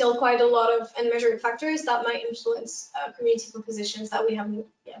there's still quite a lot of unmeasured factors that might influence community compositions that we haven't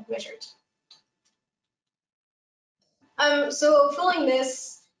yet measured. So following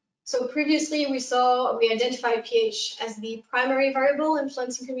this, so previously we identified pH as the primary variable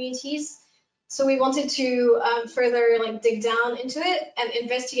influencing communities. So we wanted to further dig down into it and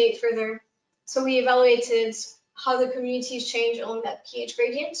investigate further. So we evaluated how the communities change along that pH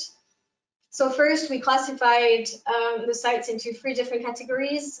gradient. So first, we classified the sites into 3 different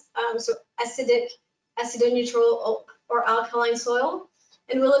categories. So acidic, acidoneutral, or alkaline soil.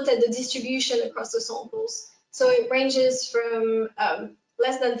 And we looked at the distribution across the samples. So it ranges from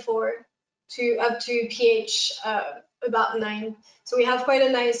less than 4 to up to pH about 9. So we have quite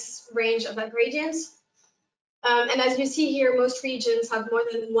a nice range of that gradient. And as you see here, most regions have more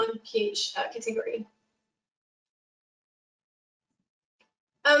than 1 pH category.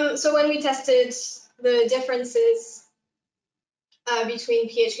 So when we tested the differences between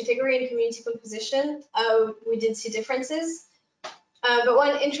pH category and community composition, we did see differences. But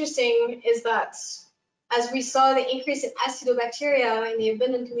one interesting is that as we saw the increase in acidobacteria in the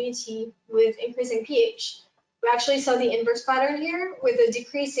abundant community with increasing pH, we actually saw the inverse pattern here with a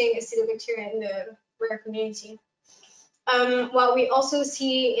decreasing acidobacteria in the rare community. What we also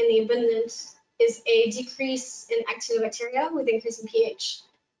see in the abundant is a decrease in actinobacteria with increasing pH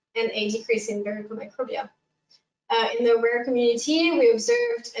and a decrease in microbia. In the rare community, we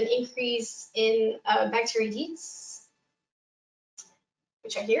observed an increase in bacteroidetes,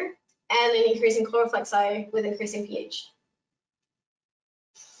 which are here, and an increase in chloroflexi with increasing pH.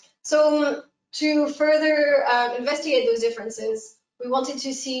 So to further investigate those differences, we wanted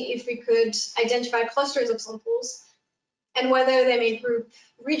to see if we could identify clusters of samples and whether they may group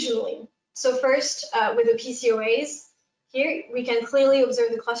regionally. So first, with the PCOAs, here we can clearly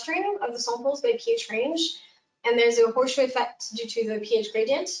observe the clustering of the samples by pH range, and there's a horseshoe effect due to the pH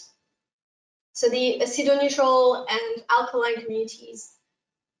gradient. So the acidoneutral and alkaline communities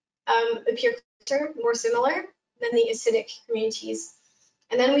appear more similar than the acidic communities.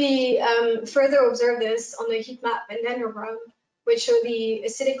 And then we further observe this on the heat map and dendrogram, which show the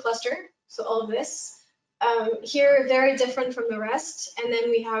acidic cluster, so all of this. Here, very different from the rest. And then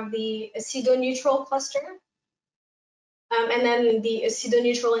we have the acidoneutral cluster, and then the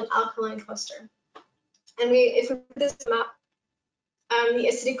acidoneutral and alkaline cluster. And if we put this map, the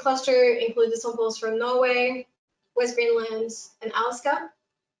acidic cluster includes the samples from Norway, West Greenland, and Alaska.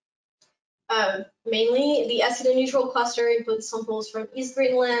 Mainly, the acidoneutral cluster includes samples from East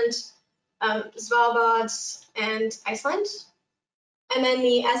Greenland, Svalbard, and Iceland. And then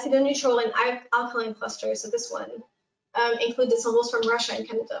the acidoneutral and alkaline cluster, so this one, include the samples from Russia and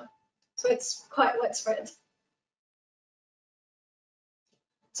Canada. So it's quite widespread.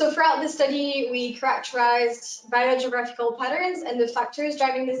 So throughout the study, we characterized biogeographical patterns and the factors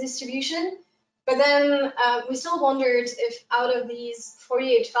driving this distribution. But then we still wondered if out of these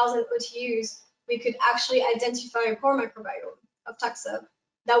 48,000 OTUs, we could actually identify a core microbiome of taxa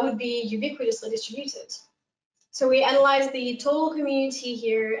that would be ubiquitously distributed. So we analyzed the total community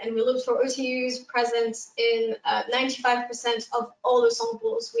here, and we looked for OTUs present in 95% of all the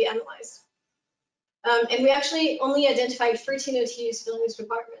samples we analyzed. And we actually only identified 13 OTUs filling this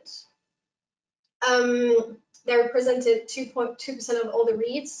requirement. They represented 2.2% of all the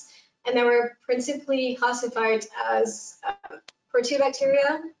reads, and they were principally classified as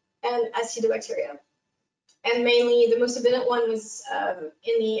proteobacteria and acidobacteria. And mainly, the most abundant one was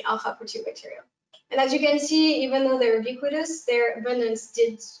in the alpha proteobacteria. And as you can see, even though they're ubiquitous, their abundance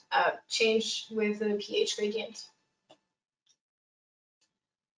did change with the pH gradient.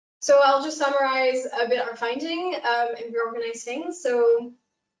 So I'll just summarize a bit our finding and reorganize things. So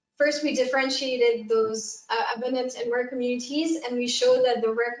first, we differentiated those abundant and rare communities, and we showed that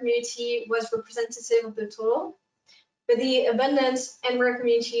the rare community was representative of the total. But the abundant and rare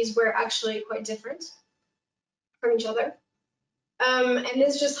communities were actually quite different from each other. And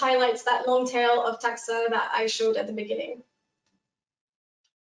this just highlights that long tail of taxa that I showed at the beginning.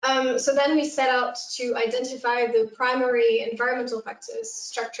 So then we set out to identify the primary environmental factors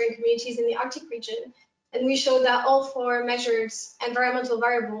structuring communities in the Arctic region. And we showed that all 4 measured environmental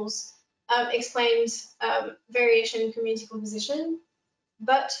variables explained variation in community composition,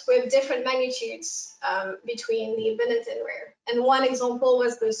 but with different magnitudes between the abundant and rare. And one example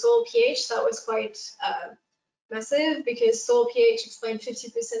was the soil pH that was quite massive, because soil pH explained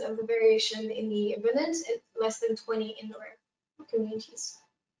 50% of the variation in the abundant and less than 20 in the rare communities.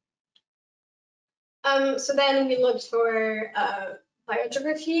 So then we looked for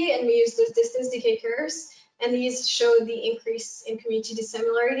biogeography, and we used those distance decay curves, and these showed the increase in community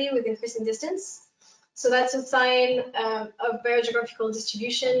dissimilarity with increasing distance. So that's a sign of biogeographical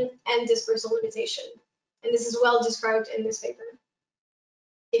distribution and dispersal limitation. And this is well described in this paper,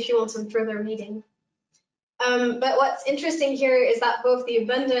 if you want some further reading. But what's interesting here is that both the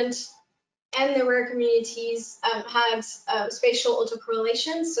abundant and the rare communities had spatial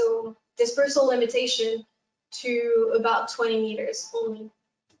autocorrelation, so dispersal limitation to about 20 meters only.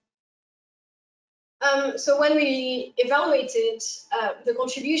 So when we evaluated the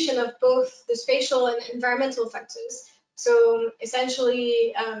contribution of both the spatial and environmental factors, so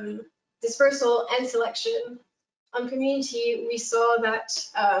essentially dispersal and selection on community, we saw that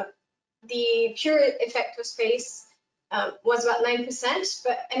the pure effect of space was about 9%,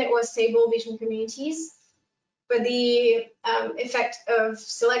 and it was stable between communities. But the effect of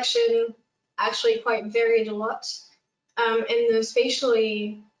selection actually quite varied a lot. And the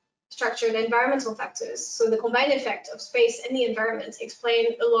spatially structured environmental factors, so the combined effect of space and the environment,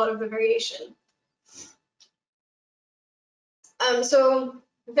 explain a lot of the variation. So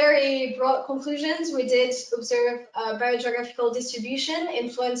very broad conclusions. We did observe biogeographical distribution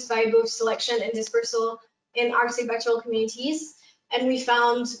influenced by both selection and dispersal in Arctic bacterial communities. And we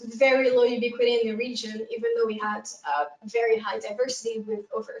found very low ubiquity in the region, even though we had very high diversity with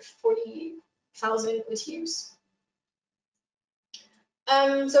over 40,000 OTUs.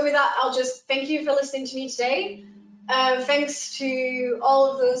 So with that, I'll just thank you for listening to me today. Thanks to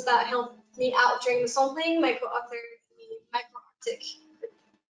all of those that helped me out during the sampling, my co-author, the Microarctic group.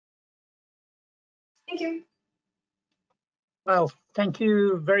 Thank you. Well, thank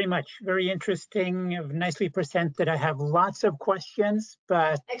you very much. Very interesting, nicely presented. I have lots of questions,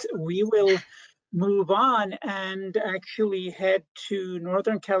 but Excellent. we will move on and actually head to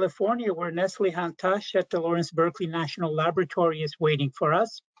Northern California, where Nestle Hantash at the Lawrence Berkeley National Laboratory is waiting for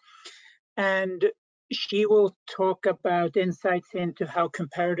us. And she will talk about insights into how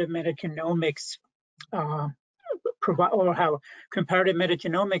comparative metagenomics how comparative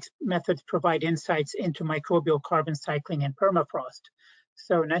metagenomics methods provide insights into microbial carbon cycling and permafrost.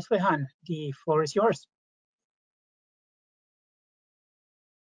 So Nestle Han, the floor is yours.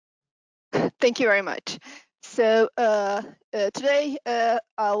 Thank you very much. So today I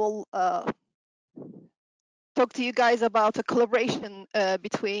will talk to you guys about a collaboration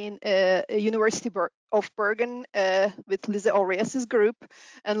between University of Bergen with Lise Aureus' group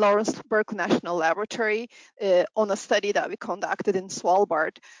and Lawrence Berkeley National Laboratory on a study that we conducted in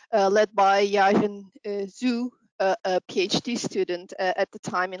Svalbard, led by Yajin Zhu, a PhD student at the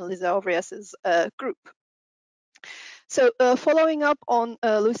time in Lise Aureus' group. So following up on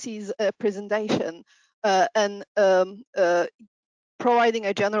Lucy's presentation and providing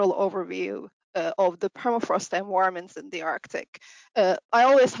a general overview of the permafrost environments in the Arctic, I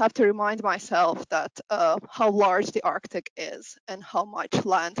always have to remind myself that how large the Arctic is and how much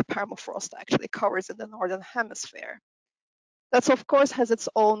land permafrost actually covers in the Northern Hemisphere. That, of course, has its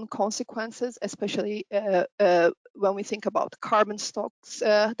own consequences, especially when we think about carbon stocks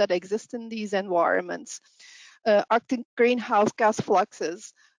that exist in these environments. Arctic greenhouse gas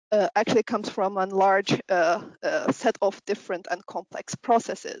fluxes actually comes from a large set of different and complex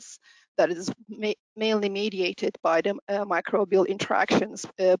processes that is mainly mediated by the microbial interactions,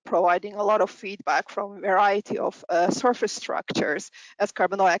 providing a lot of feedback from a variety of surface structures as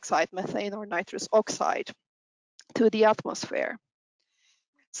carbon dioxide, methane, or nitrous oxide to the atmosphere.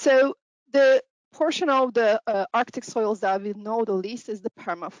 So the portion of the Arctic soils that we know the least is the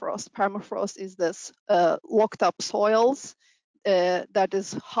permafrost. Permafrost is this locked up soils that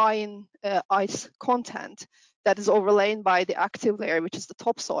is high in ice content that is overlain by the active layer, which is the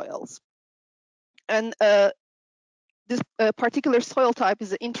topsoils. And this particular soil type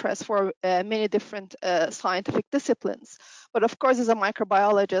is of interest for many different scientific disciplines. But of course, as a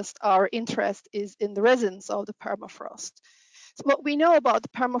microbiologist, our interest is in the residence of the permafrost. So what we know about the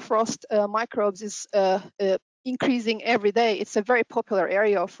permafrost microbes is increasing every day. It's a very popular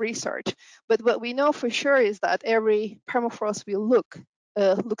area of research. But what we know for sure is that every permafrost we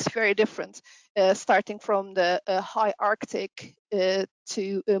looks very different, starting from the high Arctic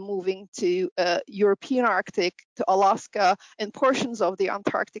to moving to European Arctic, to Alaska, and portions of the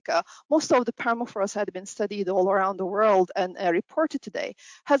Antarctica. Most of the permafrost had been studied all around the world and reported today,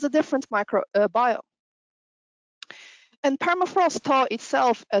 has a different microbiome. And permafrost thaw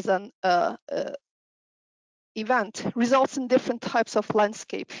itself as an event results in different types of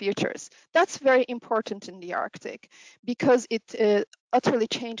landscape features. That's very important in the Arctic because it utterly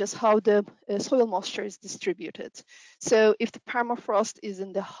changes how the soil moisture is distributed. So if the permafrost is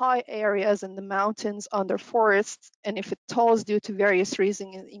in the high areas in the mountains under forests, and if it thaws due to various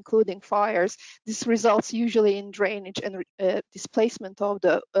reasons, including fires, this results usually in drainage and displacement of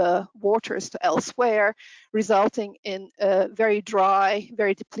the waters to elsewhere, resulting in very dry,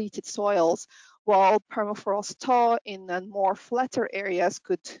 very depleted soils, while permafrost thaw in more flatter areas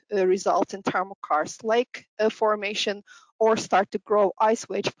could result in thermokarst lake formation or start to grow ice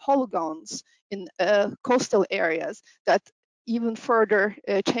wedge polygons in coastal areas that even further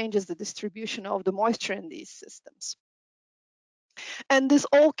changes the distribution of the moisture in these systems. And this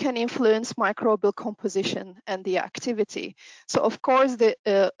all can influence microbial composition and the activity. So of course,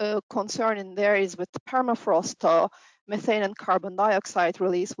 the concern in there is with the permafrost thaw, methane and carbon dioxide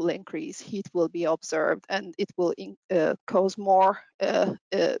release will increase, heat will be observed, and it will cause more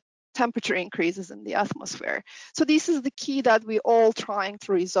temperature increases in the atmosphere. So this is the key that we're all trying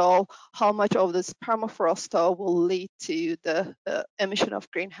to resolve, how much of this permafrost thaw will lead to the emission of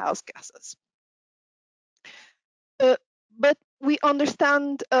greenhouse gases. But we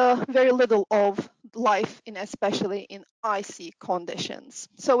understand very little of life especially in icy conditions.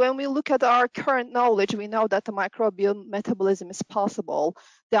 So when we look at our current knowledge, we know that the microbial metabolism is possible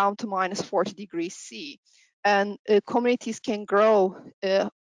down to -40 degrees C, and communities can grow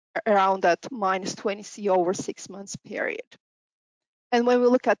around that -20 C over 6 months period. And when we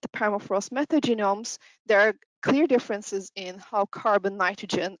look at the permafrost metagenomes, there are clear differences in how carbon,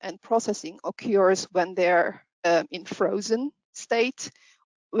 nitrogen, and processing occurs when they're in frozen state,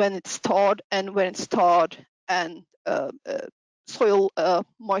 when it's thawed, and when it's thawed and soil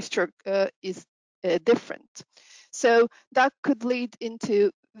moisture is different. So that could lead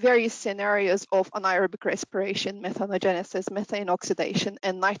into various scenarios of anaerobic respiration, methanogenesis, methane oxidation,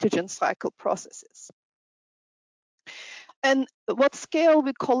 and nitrogen cycle processes. And what scale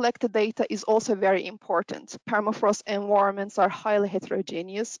we collect the data is also very important. Permafrost environments are highly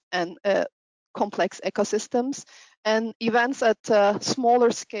heterogeneous and complex ecosystems, and events at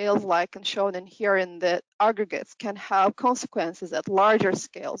smaller scales, like shown in here in the aggregates, can have consequences at larger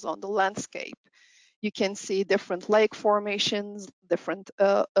scales on the landscape. You can see different lake formations, different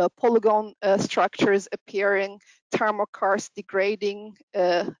polygon structures appearing, thermokarst degrading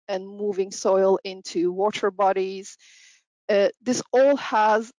and moving soil into water bodies. This all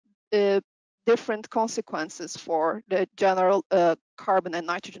has different consequences for the general carbon and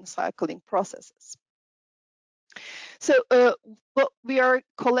nitrogen cycling processes. So what we are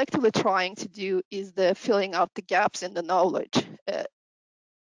collectively trying to do is filling out the gaps in the knowledge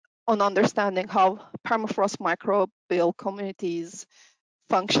on understanding how permafrost microbial communities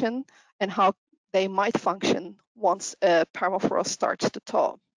function and how they might function once permafrost starts to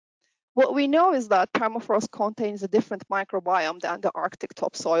thaw. What we know is that permafrost contains a different microbiome than the Arctic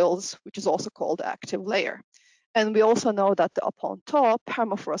topsoils, which is also called the active layer. And we also know that upon thaw,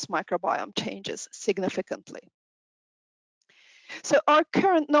 permafrost microbiome changes significantly. So our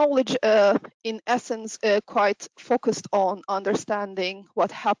current knowledge, in essence, quite focused on understanding what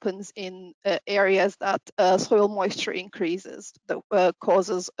happens in areas that soil moisture increases, that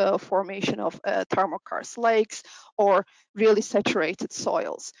causes formation of thermokarst lakes or really saturated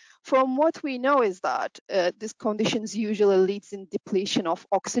soils. From what we know is that these conditions usually leads in depletion of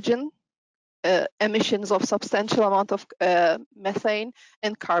oxygen, emissions of substantial amount of methane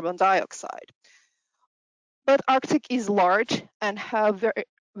and carbon dioxide. But Arctic is large and have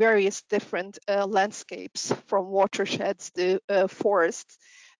various different landscapes, from watersheds to forests,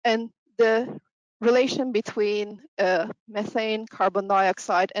 and the relation between methane, carbon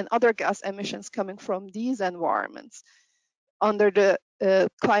dioxide, and other gas emissions coming from these environments under the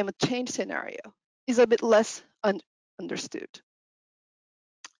climate change scenario is a bit less understood.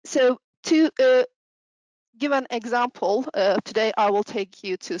 So to give an example, today I will take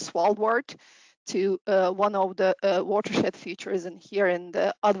you to Svalbard, to one of the watershed features in here in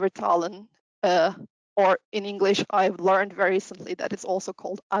the Advertalen, or in English, I've learned very recently that it's also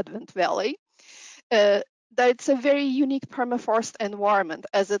called Advent Valley. That it's a very unique permafrost environment,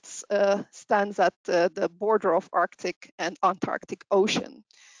 as it stands at the border of Arctic and Antarctic Ocean.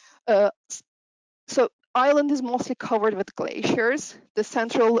 So island is mostly covered with glaciers. The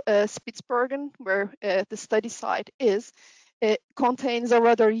central Spitsbergen, where the study site is, it contains a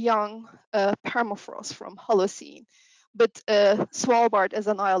rather young permafrost from Holocene. But Svalbard as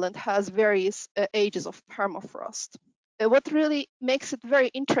an island has various ages of permafrost. What really makes it very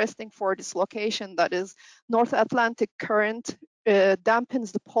interesting for this location, that is North Atlantic current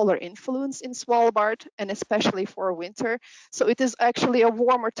dampens the polar influence in Svalbard, and especially for winter. So it is actually a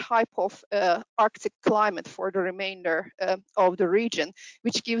warmer type of Arctic climate for the remainder of the region,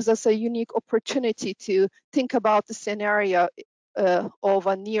 which gives us a unique opportunity to think about the scenario of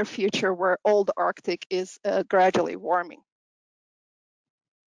a near future where all the Arctic is gradually warming.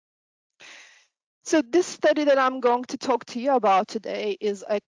 So this study that I'm going to talk to you about today is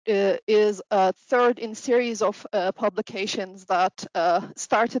a third in series of publications that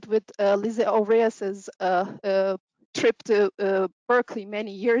started with Lizzie Aureus's trip to Berkeley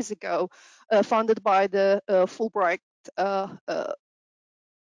many years ago, funded by the Fulbright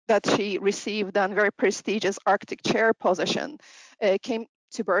that she received, and very prestigious Arctic chair position, came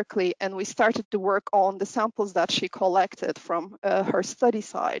to Berkeley, and we started to work on the samples that she collected from her study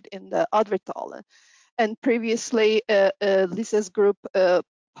site in the Advertalen. And previously, Lisa's group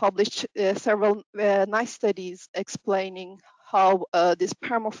published several nice studies explaining how these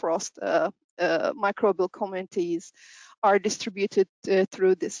permafrost microbial communities are distributed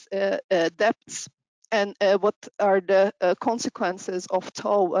through these depths, and what are the consequences of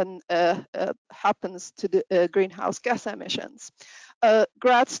thaw and happens to the greenhouse gas emissions. a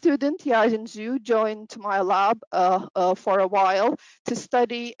grad student, Yajin Zhu, joined my lab for a while to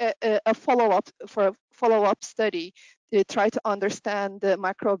study a follow-up study to try to understand the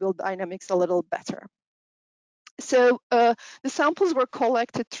microbial dynamics a little better. So the samples were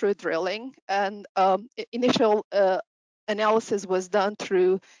collected through drilling, and initial analysis was done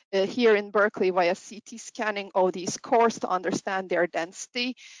through here in Berkeley via CT scanning of these cores to understand their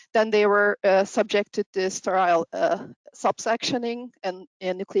density. Then they were subjected to sterile subsectioning and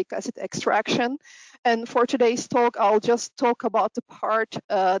nucleic acid extraction. And for today's talk, I'll just talk about the part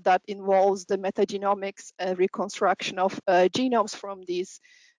that involves the metagenomics reconstruction of genomes from these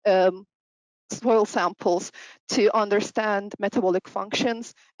soil samples to understand metabolic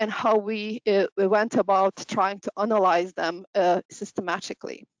functions and how we went about trying to analyze them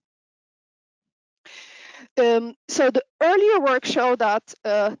systematically. So the earlier work showed that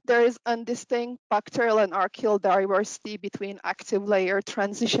there is undistinct bacterial and archaeal diversity between active layer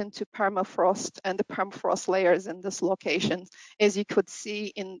transition to permafrost and the permafrost layers in this location. As you could see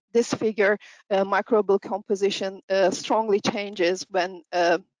in this figure, microbial composition strongly changes when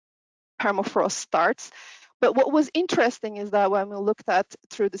permafrost starts. But what was interesting is that when we looked at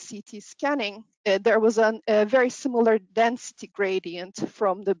through the CT scanning, there was a very similar density gradient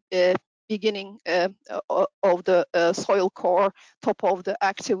from the beginning of the soil core, top of the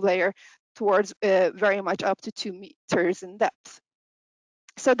active layer, towards very much up to 2 meters in depth.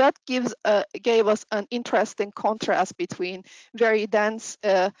 So that gave us an interesting contrast between very dense,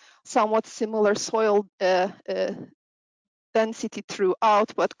 somewhat similar soil density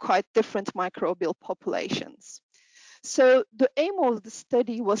throughout, but quite different microbial populations. So the aim of the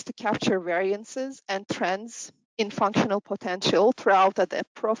study was to capture variances and trends in functional potential throughout the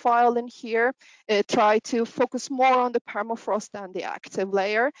depth profile in here, try to focus more on the permafrost than the active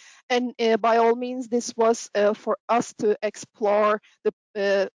layer. And by all means, this was for us to explore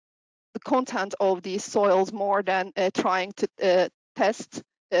the content of these soils more than trying to test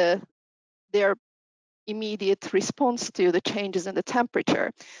their immediate response to the changes in the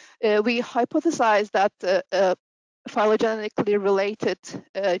temperature. We hypothesized that phylogenetically related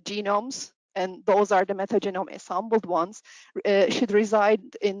genomes, and those are the metagenome assembled ones, should reside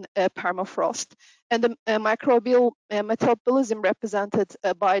in permafrost. And the microbial metabolism represented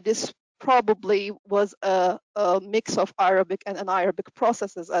by this probably was a mix of aerobic and anaerobic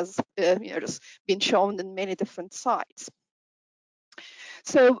processes, as just been shown in many different sites.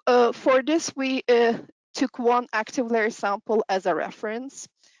 So for this, we took one active layer sample as a reference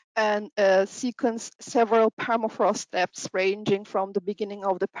and sequenced several permafrost depths ranging from the beginning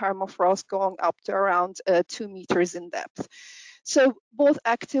of the permafrost going up to around 2 meters in depth. So both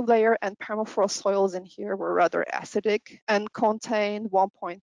active layer and permafrost soils in here were rather acidic and contained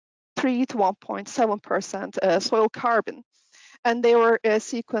 1.3 to 1.7% soil carbon. And they were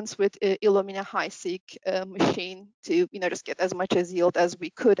sequenced with Illumina HiSeq machine to just get as much as yield as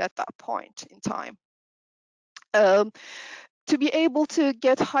we could at that point in time. To be able to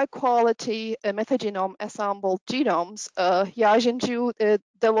get high quality metagenome assembled genomes, Yajin Zhu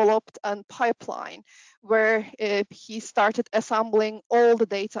developed a pipeline where he started assembling all the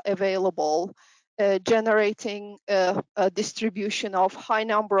data available, generating a distribution of high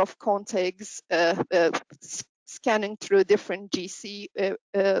number of contigs, scanning through different GC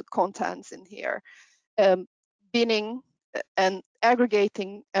contents in here, binning and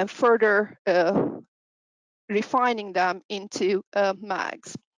aggregating and further refining them into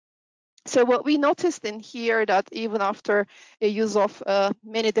mags. So what we noticed in here that even after a use of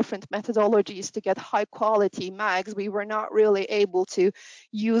many different methodologies to get high quality mags, we were not really able to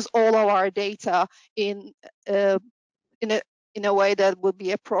use all of our data in a way that would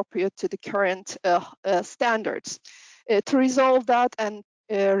be appropriate to the current standards. To resolve that and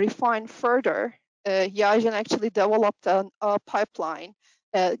refine further, Yajin actually developed a pipeline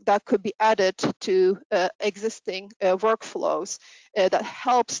that could be added to existing workflows that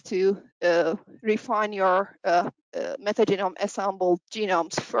helps to refine your metagenome assembled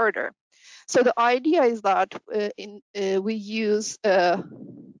genomes further. So the idea is that we use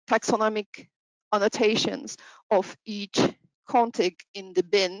taxonomic annotations of each contig in the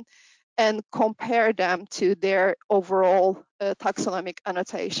bin and compare them to their overall taxonomic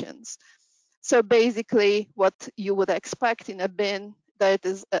annotations. So basically what you would expect in a bin that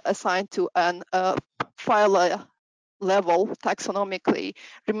is assigned to an phyla level taxonomically,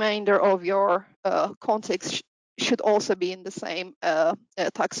 remainder of your contigs should also be in the same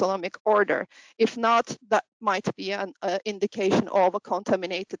taxonomic order. If not, that might be an indication of a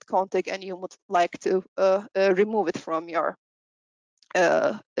contaminated contig and you would like to remove it from your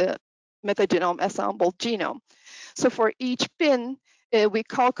metagenome assembled genome. So for each bin, we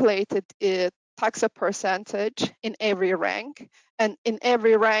calculated taxa percentage in every rank. And in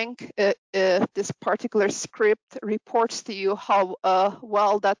every rank, this particular script reports to you how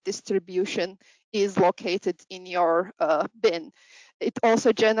well that distribution is located in your bin. It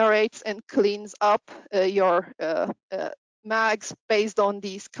also generates and cleans up your mags based on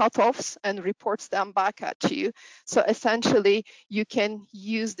these cutoffs and reports them back at you. So essentially, you can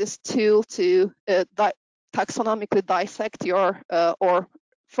use this tool to taxonomically dissect your or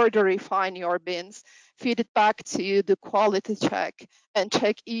further refine your bins, feed it back to the quality check, and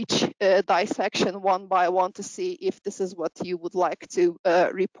check each dissection one by one to see if this is what you would like to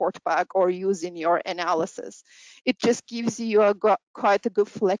report back or use in your analysis. It just gives you quite a good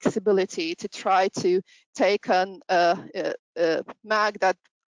flexibility to try to take an mag that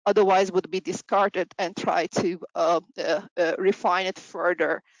otherwise would be discarded and try to refine it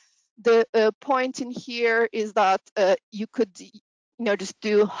further. The point in here is that you could just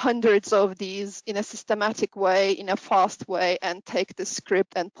do hundreds of these in a systematic way, in a fast way, and take the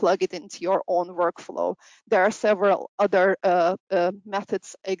script and plug it into your own workflow. There are several other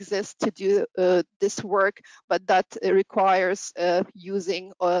methods exist to do this work, but that requires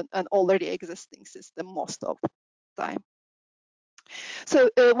using an already existing system most of the time. So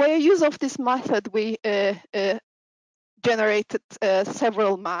by use of this method, we generated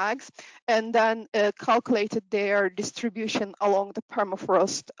several mags and then calculated their distribution along the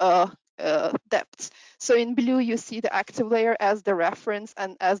permafrost depths. So in blue, you see the active layer as the reference,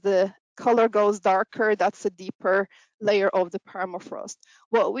 and as the color goes darker, that's a deeper layer of the permafrost.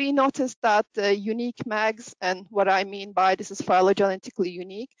 What we noticed that the unique mags, and what I mean by this is phylogenetically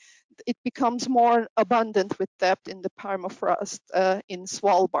unique, it becomes more abundant with depth in the permafrost in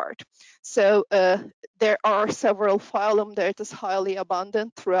Svalbard. So there are several phylum that is highly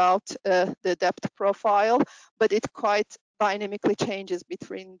abundant throughout the depth profile, but it quite dynamically changes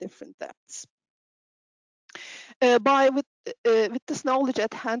between different depths. With this knowledge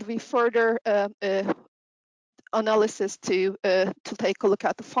at hand, we further analysis to take a look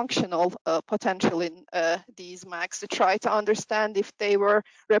at the functional potential in these mags to try to understand if they were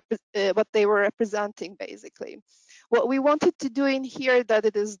what they were representing basically. What we wanted to do in here that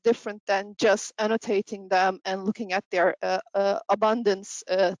it is different than just annotating them and looking at their abundance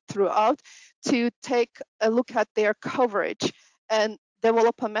throughout, to take a look at their coverage and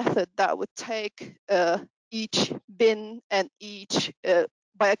develop a method that would take each bin and each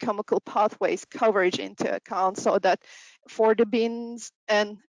biochemical pathways coverage into account, so that for the bins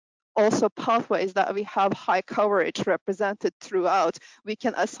and also pathways that we have high coverage represented throughout, we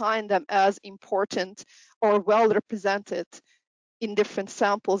can assign them as important or well represented in different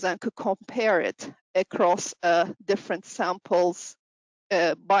samples and could compare it across different samples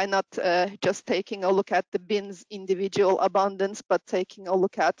by not just taking a look at the bin's individual abundance, but taking a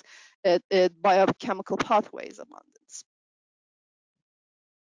look at biochemical pathways abundance.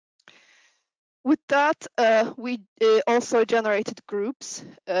 With that, we also generated groups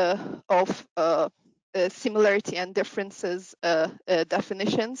of similarity and differences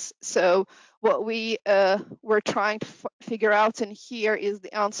definitions. So what we were trying to figure out in here is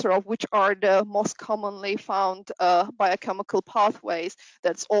the answer of which are the most commonly found biochemical pathways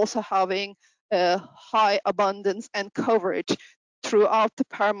that's also having high abundance and coverage throughout the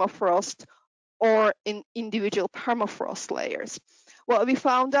permafrost or in individual permafrost layers. What we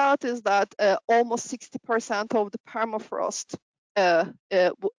found out is that almost 60% of the permafrost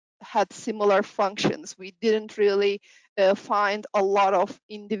had similar functions. We didn't really find a lot of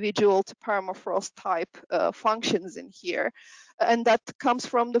individual to permafrost type functions in here. And that comes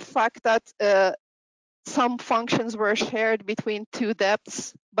from the fact that some functions were shared between two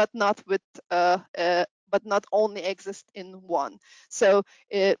depths, but not with but not only exist in one. So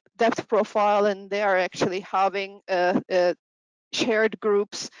depth profile, and they are actually having shared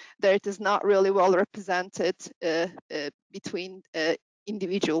groups that it is not really well represented between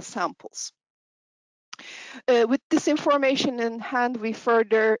individual samples. With this information in hand, we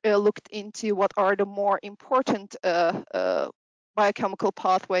further looked into what are the more important biochemical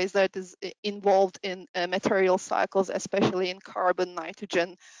pathways that is involved in material cycles, especially in carbon,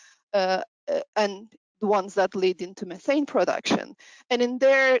 nitrogen, and the ones that lead into methane production. And in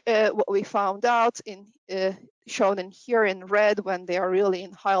there, what we found out in shown in here in red, when they are really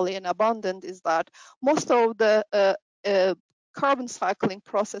in highly abundant, is that most of the carbon cycling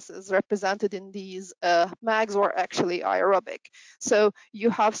processes represented in these mags were actually aerobic. So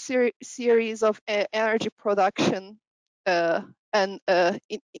you have series of energy production and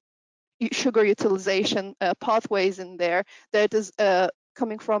sugar utilization pathways in there that is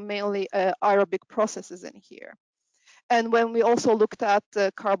coming from mainly aerobic processes in here. And when we also looked at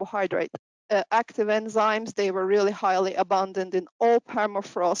the carbohydrate active enzymes, they were really highly abundant in all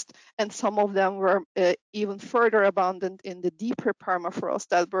permafrost, and some of them were even further abundant in the deeper permafrost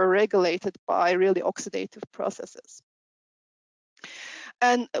that were regulated by really oxidative processes.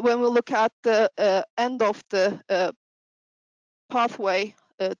 And when we look at the end of the pathway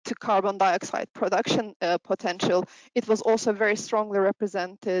to carbon dioxide production potential, it was also very strongly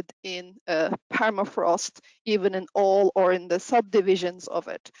represented in permafrost, even in all or in the subdivisions of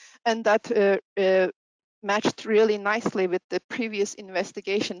it. And that matched really nicely with the previous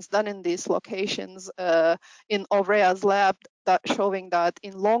investigations done in these locations in Ovrea's lab, that showing that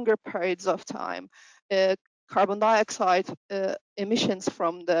in longer periods of time, carbon dioxide emissions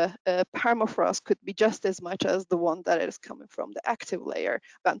from the permafrost could be just as much as the one that is coming from the active layer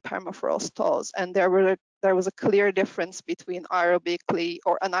when permafrost thaws. And there was a clear difference between aerobically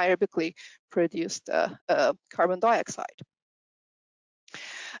or anaerobically produced carbon dioxide.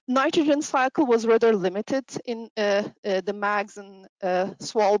 Nitrogen cycle was rather limited in the MAGs and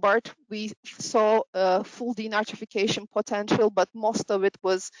Svalbard. We saw full denitrification potential, but most of it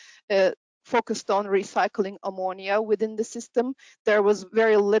was focused on recycling ammonia within the system. There was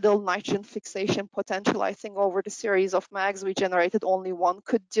very little nitrogen fixation potential. I think over the series of MAGs we generated, only one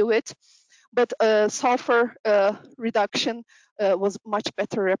could do it. But sulfur reduction was much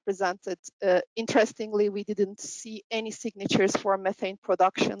better represented. Interestingly, we didn't see any signatures for methane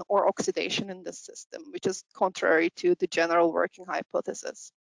production or oxidation in the system, which is contrary to the general working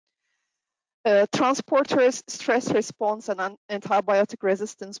hypothesis. Transporters, stress response, and antibiotic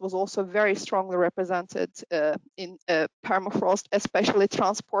resistance was also very strongly represented in permafrost, especially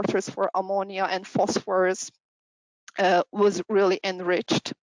transporters for ammonia and phosphorus was really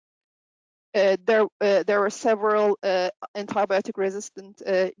enriched. There were several antibiotic resistant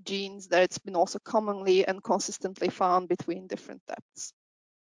genes that's been also commonly and consistently found between different depths.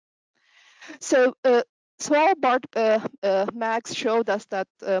 So Svalbard MAGs showed us that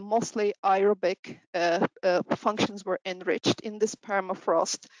mostly aerobic functions were enriched in this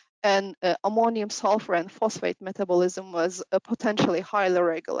permafrost, and ammonium, sulfur, and phosphate metabolism was potentially highly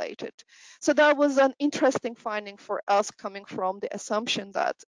regulated. So that was an interesting finding for us, coming from the assumption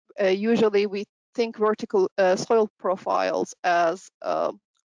that usually we think vertical soil profiles as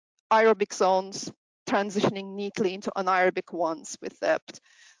aerobic zones transitioning neatly into anaerobic ones with depth.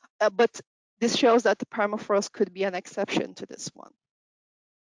 But this shows that the permafrost could be an exception to this one.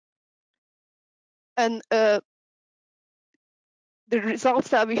 And the results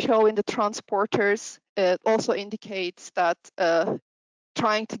that we show in the transporters also indicates that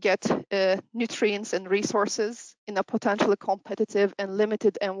trying to get nutrients and resources in a potentially competitive and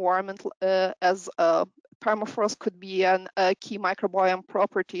limited environment as permafrost could be a key microbiome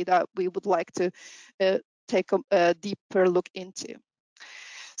property that we would like to take a deeper look into.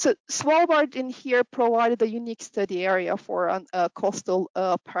 So Svalbard in here provided a unique study area for a coastal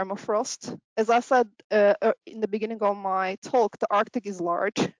permafrost. As I said in the beginning of my talk, the Arctic is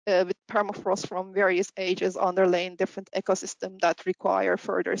large with permafrost from various ages underlying different ecosystems that require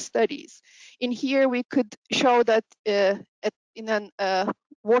further studies. In here, we could show that in a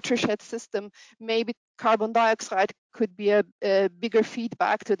watershed system, maybe carbon dioxide could be a bigger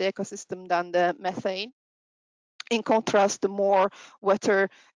feedback to the ecosystem than the methane. In contrast, the more wetter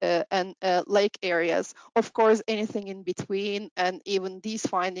and lake areas. Of course, anything in between, and even these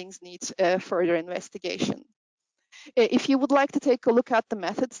findings need further investigation. If you would like to take a look at the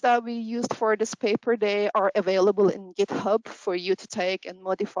methods that we used for this paper, they are available in GitHub for you to take and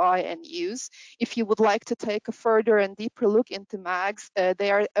modify and use. If you would like to take a further and deeper look into MAGs,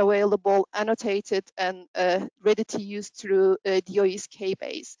 they are available, annotated, and ready to use through DOE's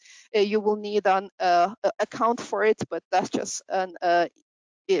KBase. You will need an account for it, but that's just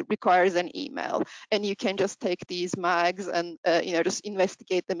it requires an email, and you can just take these MAGs and just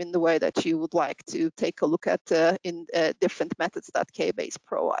investigate them in the way that you would like to take a look at in different methods that KBase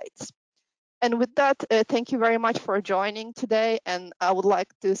provides. And with that, thank you very much for joining today, and I would like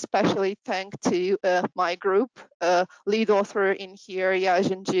to especially thank to my group, lead author in here,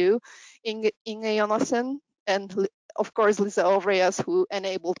 Yajin Ju, Inge Jonassen, and of course, Lisa Ovreas, who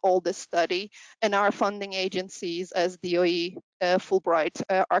enabled all this study, and our funding agencies as DOE, Fulbright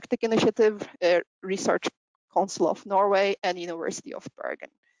Arctic Initiative, Research Council of Norway, and University of Bergen.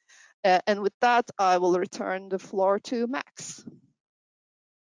 And with that, I will return the floor to Max.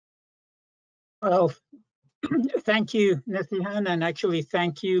 Well, thank you, Nithihan, and actually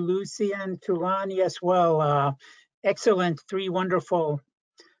thank you, Lucy, and Turani as well. Excellent, 3 wonderful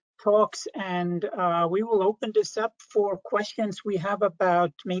talks, and we will open this up for questions. We have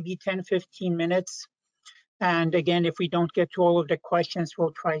about maybe 10-15 minutes, And again, if we don't get to all of the questions,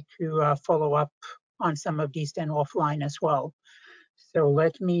 we'll try to follow up on some of these then offline as well. So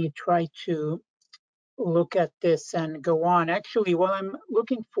let me try to look at this and go on. Actually, while I'm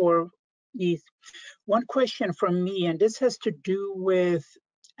looking for these, one question from me, and this has to do with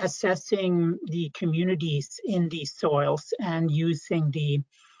assessing the communities in these soils and using the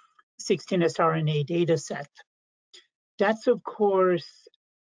 16S RNA data set. That's, of course,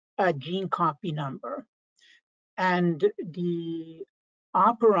 a gene copy number. And the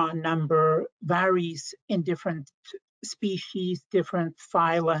operon number varies in different species, different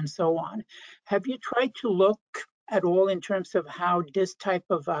phyla, and so on. Have you tried to look at all in terms of how this type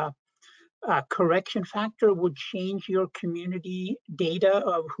of correction factor would change your community data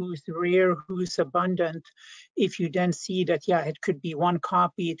of who's rare, who's abundant, if you then see that, yeah, it could be one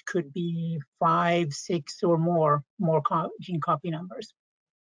copy, it could be 5, 6, or more gene copy numbers?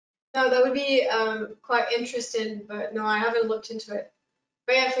 No, that would be quite interesting, but no, I haven't looked into it.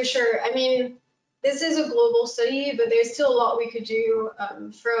 But yeah, for sure. I mean, this is a global study, but there's still a lot we could do,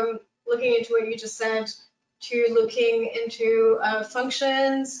 from looking into what you just said to looking into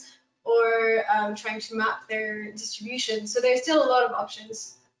functions or trying to map their distribution. So there's still a lot of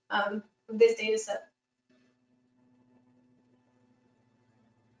options with this data set.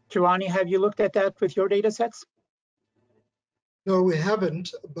 Tulani, have you looked at that with your data sets? No, we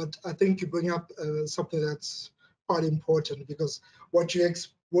haven't, but I think you bring up something that's quite important, because what you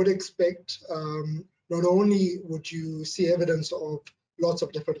would expect, not only would you see evidence of lots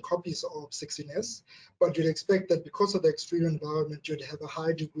of different copies of 16S, but you'd expect that because of the extreme environment, you'd have a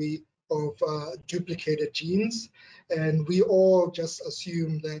high degree of duplicated genes. And we all just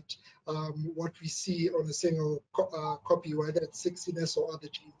assume that what we see on a single copy, whether it's 16S or other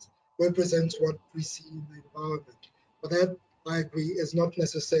genes, represents what we see in the environment. But that, I agree, is not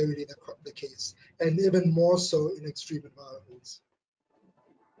necessarily the case, and even more so in extreme environments.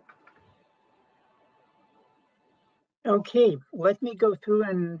 Okay, let me go through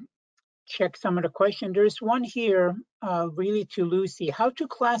and check some of the questions. There's one here really to Lucy. How to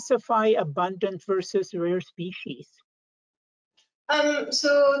classify abundant versus rare species?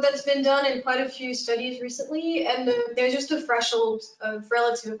 So that's been done in quite a few studies recently, and there's just a threshold of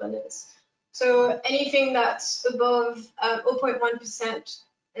relative abundance. So anything that's above 0.1%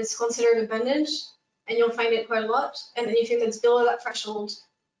 is considered abundant, and you'll find it quite a lot. And anything that's below that threshold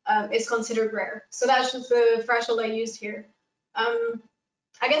is considered rare. So that's just the threshold I used here.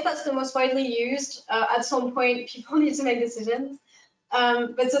 I guess that's the most widely used. At some point, people need to make decisions.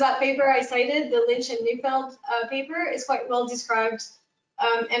 But so that paper I cited, the Lynch and Neufeld paper, is quite well described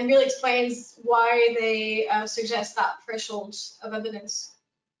and really explains why they suggest that threshold of evidence.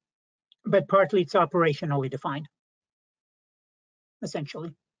 But partly it's operationally defined,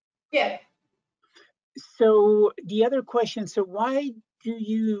 essentially. Yeah. So the other question, so why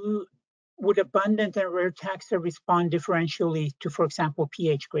would abundant and rare taxa respond differentially to, for example,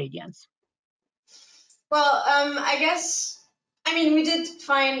 pH gradients? Well, I guess, I mean, we did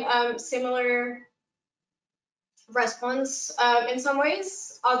find similar response in some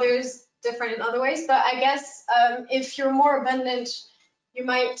ways, others different in other ways. But I guess if you're more abundant, you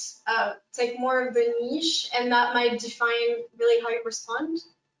might take more of the niche, and that might define really how you respond.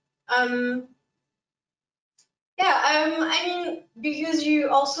 I mean, because you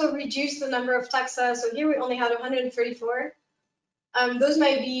also reduce the number of taxa, so here we only had 134. Those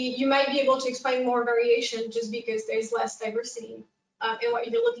you might be able to explain more variation just because there's less diversity in what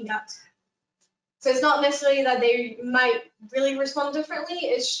you're looking at. So it's not necessarily that they might really respond differently,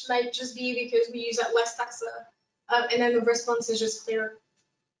 it might just be because we use that less taxa, and then the response is just clearer.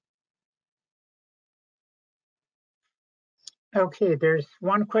 Okay, there's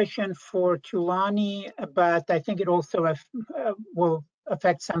one question for Tulani, but I think it also will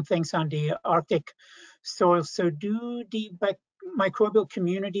affect some things on the Arctic soil. So do the microbial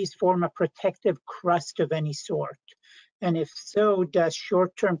communities form a protective crust of any sort? And if so, does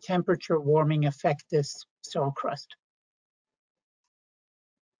short-term temperature warming affect this soil crust?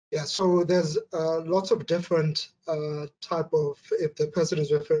 Yeah, so there's lots of different type of, if the person is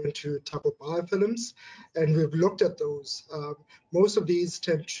referring to type of biofilms, and we've looked at those. Most of these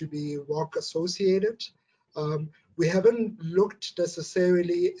tend to be rock associated. We haven't looked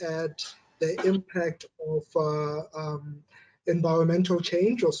necessarily at the impact of environmental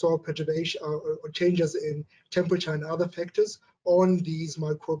change or soil perturbation or changes in temperature and other factors on these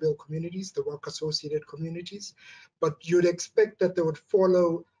microbial communities, the rock associated communities. But you'd expect that they would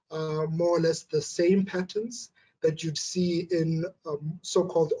follow more or less the same patterns that you'd see in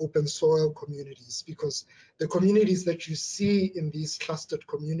so-called open soil communities, because the communities that you see in these clustered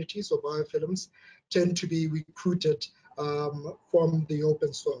communities or biofilms tend to be recruited from the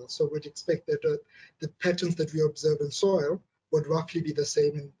open soil. So we'd expect that the patterns that we observe in soil would roughly be the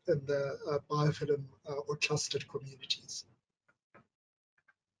same in the biofilm or clustered communities.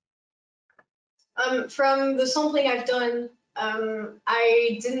 From the sampling I've done,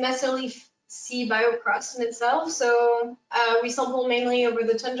 I didn't necessarily see biocrust in itself. So we sampled mainly over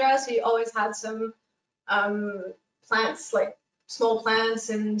the tundra, so you always had some plants, like small plants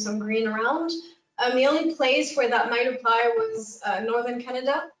and some green around. The only place where that might apply was northern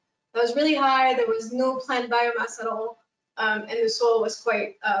Canada. That was really high. There was no plant biomass at all, and the soil was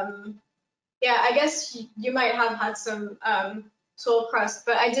quite, yeah, I guess you might have had some soil crust,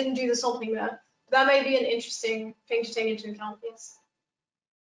 but I didn't do the sampling there. That might be an interesting thing to take into account, yes.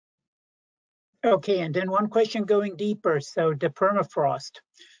 Okay, and then one question going deeper. So the permafrost,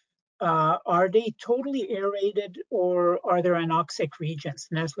 are they totally aerated or are there anoxic regions?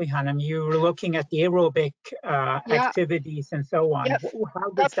 Nestle Hanum, you were looking at the aerobic activities and so on. Yes, How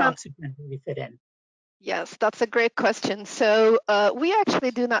does the oxygen really fit in? Yes, that's a great question. So we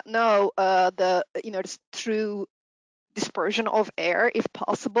actually do not know the true dispersion of air if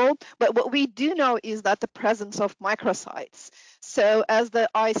possible, but what we do know is that the presence of microcytes. So as the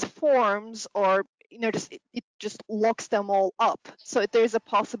ice forms, or it just locks them all up. So there's a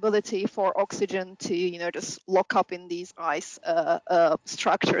possibility for oxygen to just lock up in these ice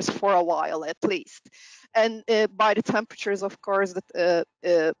structures for a while at least. And by the temperatures, of course,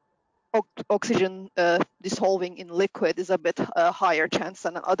 that oxygen dissolving in liquid is a bit higher chance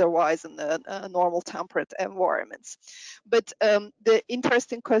than otherwise in the normal temperate environments. But the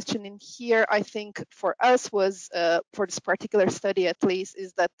interesting question in here, I think, for us was, for this particular study at least,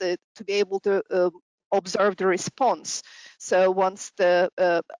 is that to be able to observe the response. So once the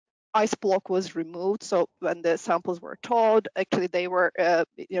ice block was removed, so when the samples were thawed, actually they were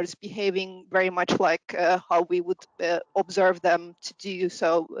just behaving very much like how we would observe them to do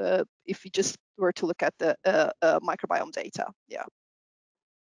so if we just were to look at the microbiome data. Yeah.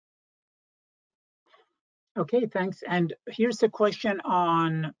 Okay, thanks. And here's a question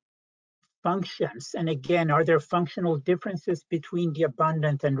on functions. And again, are there functional differences between the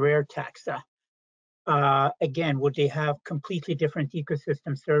abundant and rare taxa? Again, would they have completely different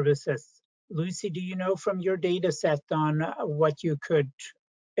ecosystem services? Lucy, do you know from your data set on what you could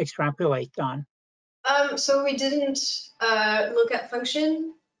extrapolate on? So we didn't look at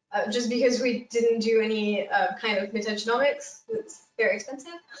function just because we didn't do any kind of metagenomics. It's very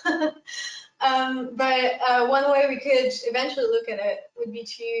expensive. But one way we could eventually look at it would be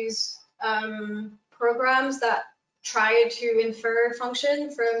to use programs that try to infer function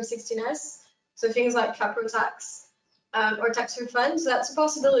from 16S. So things like CaproTax or TaxRefund. So that's a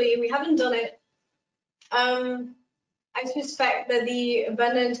possibility. We haven't done it. I suspect that the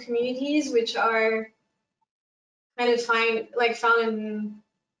abundant communities, which are kind of found in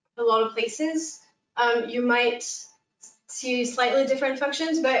a lot of places, you might see slightly different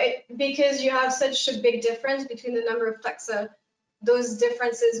functions, but because you have such a big difference between the number of taxa, those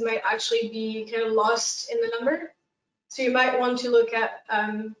differences might actually be kind of lost in the number. So you might want to look at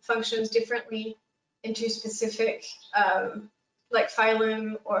functions differently into specific like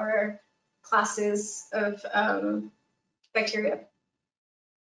phylum or classes of bacteria.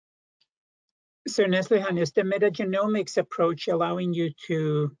 So Neslihan, is the metagenomics approach allowing you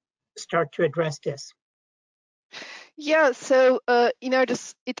to start to address this? Yeah, so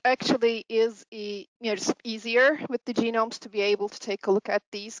just it actually is just easier with the genomes to be able to take a look at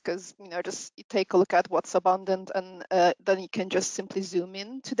these, because just you take a look at what's abundant, and then you can just simply zoom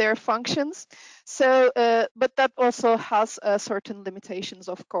in to their functions. So, but that also has certain limitations,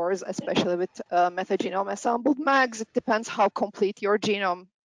 of course, especially with metagenome assembled mags. It depends how complete your genome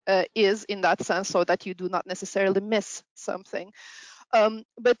is in that sense, so that you do not necessarily miss something.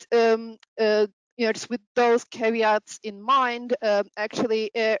 But just with those caveats in mind, actually,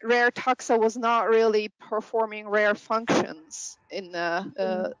 rare taxa was not really performing rare functions in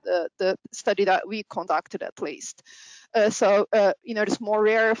the study that we conducted, at least. So, just more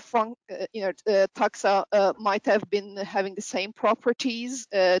rare taxa might have been having the same properties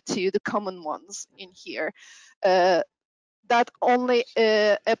to the common ones in here. That only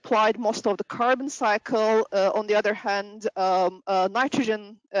applied most of the carbon cycle. On the other hand,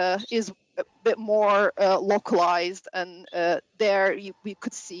 nitrogen is a bit more localized, and there we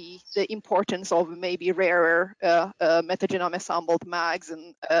could see the importance of maybe rarer metagenome assembled mags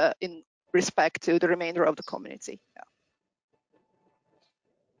and in respect to the remainder of the community.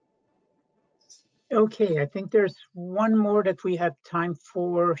 Yeah. Okay, I think there's one more that we have time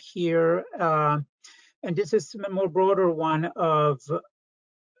for here. And this is a more broader one of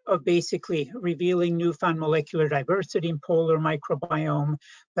of basically revealing newfound molecular diversity in polar microbiome,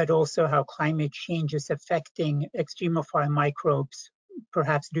 but also how climate change is affecting extremophile microbes,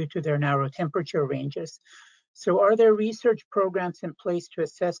 perhaps due to their narrow temperature ranges. So are there research programs in place to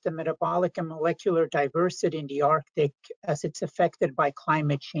assess the metabolic and molecular diversity in the Arctic as it's affected by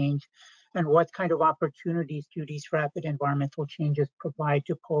climate change? And what kind of opportunities do these rapid environmental changes provide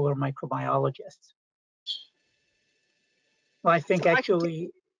to polar microbiologists? Well, I think So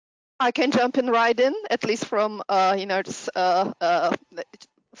actually, I can jump in right in, at least from just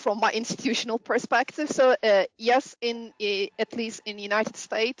from my institutional perspective. So yes, at least in the United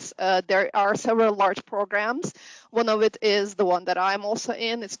States, there are several large programs. One of it is the one that I'm also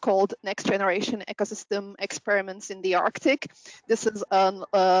in. It's called Next Generation Ecosystem Experiments in the Arctic. This is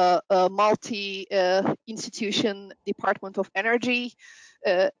a multi-institution Department of Energy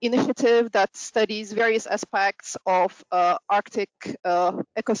initiative that studies various aspects of Arctic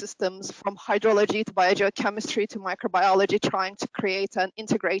ecosystems, from hydrology to biogeochemistry to microbiology, trying to create an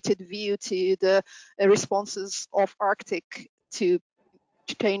integrated view to the responses of Arctic to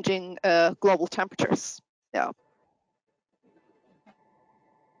changing global temperatures. Yeah.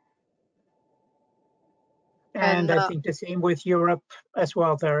 and I think the same with Europe as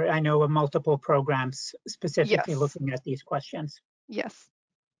well. There, I know of multiple programs specifically yes. looking at these questions. Yes.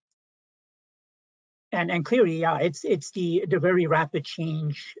 And clearly, yeah, it's the very rapid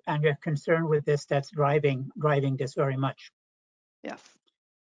change and a concern with this that's driving this very much. Yes.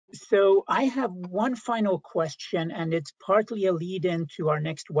 So I have one final question, and it's partly a lead into our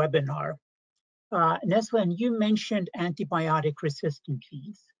next webinar. Neslan, you mentioned antibiotic resistant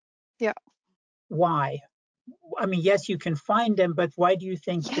genes. Yeah. Why? I mean, yes, you can find them, but why do you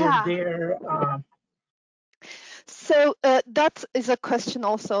think they're there? So that is a question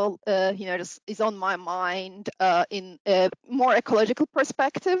also, just is on my mind in a more ecological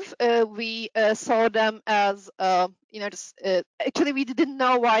perspective. We saw them as, actually we didn't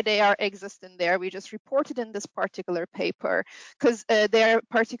know why they are existing there. We just reported in this particular paper because they're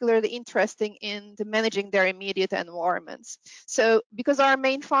particularly interesting in managing their immediate environments. So because our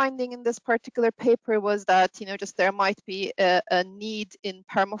main finding in this particular paper was that, just there might be a need in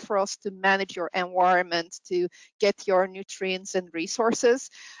permafrost to manage your environment, to get your nutrients and resources.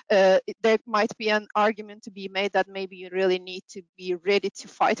 There might be an argument to be made that maybe you really need to be ready to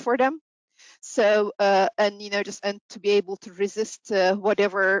fight for them. So and to be able to resist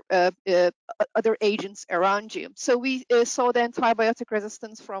whatever other agents around you. So we saw the antibiotic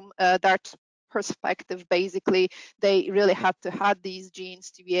resistance from that perspective. Basically, they really had to have these genes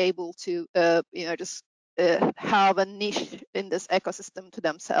to be able to have a niche in this ecosystem to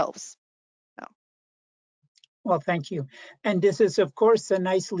themselves. Well, thank you. And this is, of course, a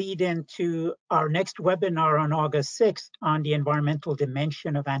nice lead into our next webinar on August 6th on the environmental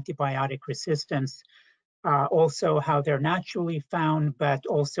dimension of antibiotic resistance. Also how they're naturally found, but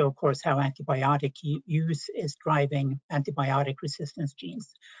also, of course, how antibiotic use is driving antibiotic resistance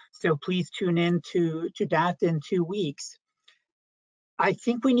genes. So please tune in to that in 2 weeks. I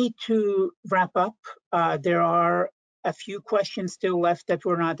think we need to wrap up. There are a few questions still left that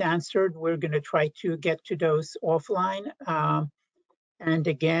were not answered. We're going to try to get to those offline. And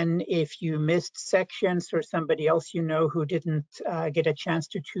again, if you missed sections or somebody else who didn't get a chance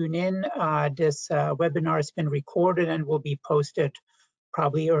to tune in, this webinar has been recorded and will be posted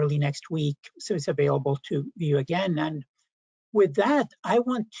probably early next week. So it's available to view again. And with that, I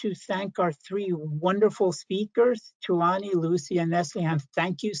want to thank our 3 wonderful speakers, Tulani, Lucy, and Neslihan.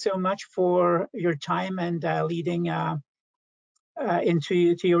 Thank you so much for your time and leading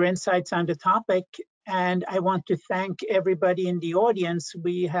into your insights on the topic. And I want to thank everybody in the audience.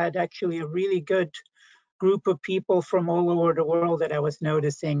 We had actually a really good group of people from all over the world that I was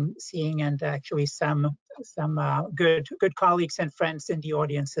seeing, and actually some good colleagues and friends in the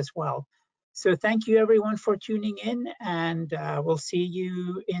audience as well. So thank you everyone for tuning in, and we'll see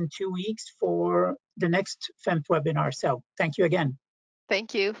you in 2 weeks for the next FEMS webinar. So thank you again.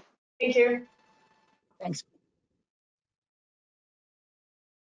 Thank you. Thank you. Thanks.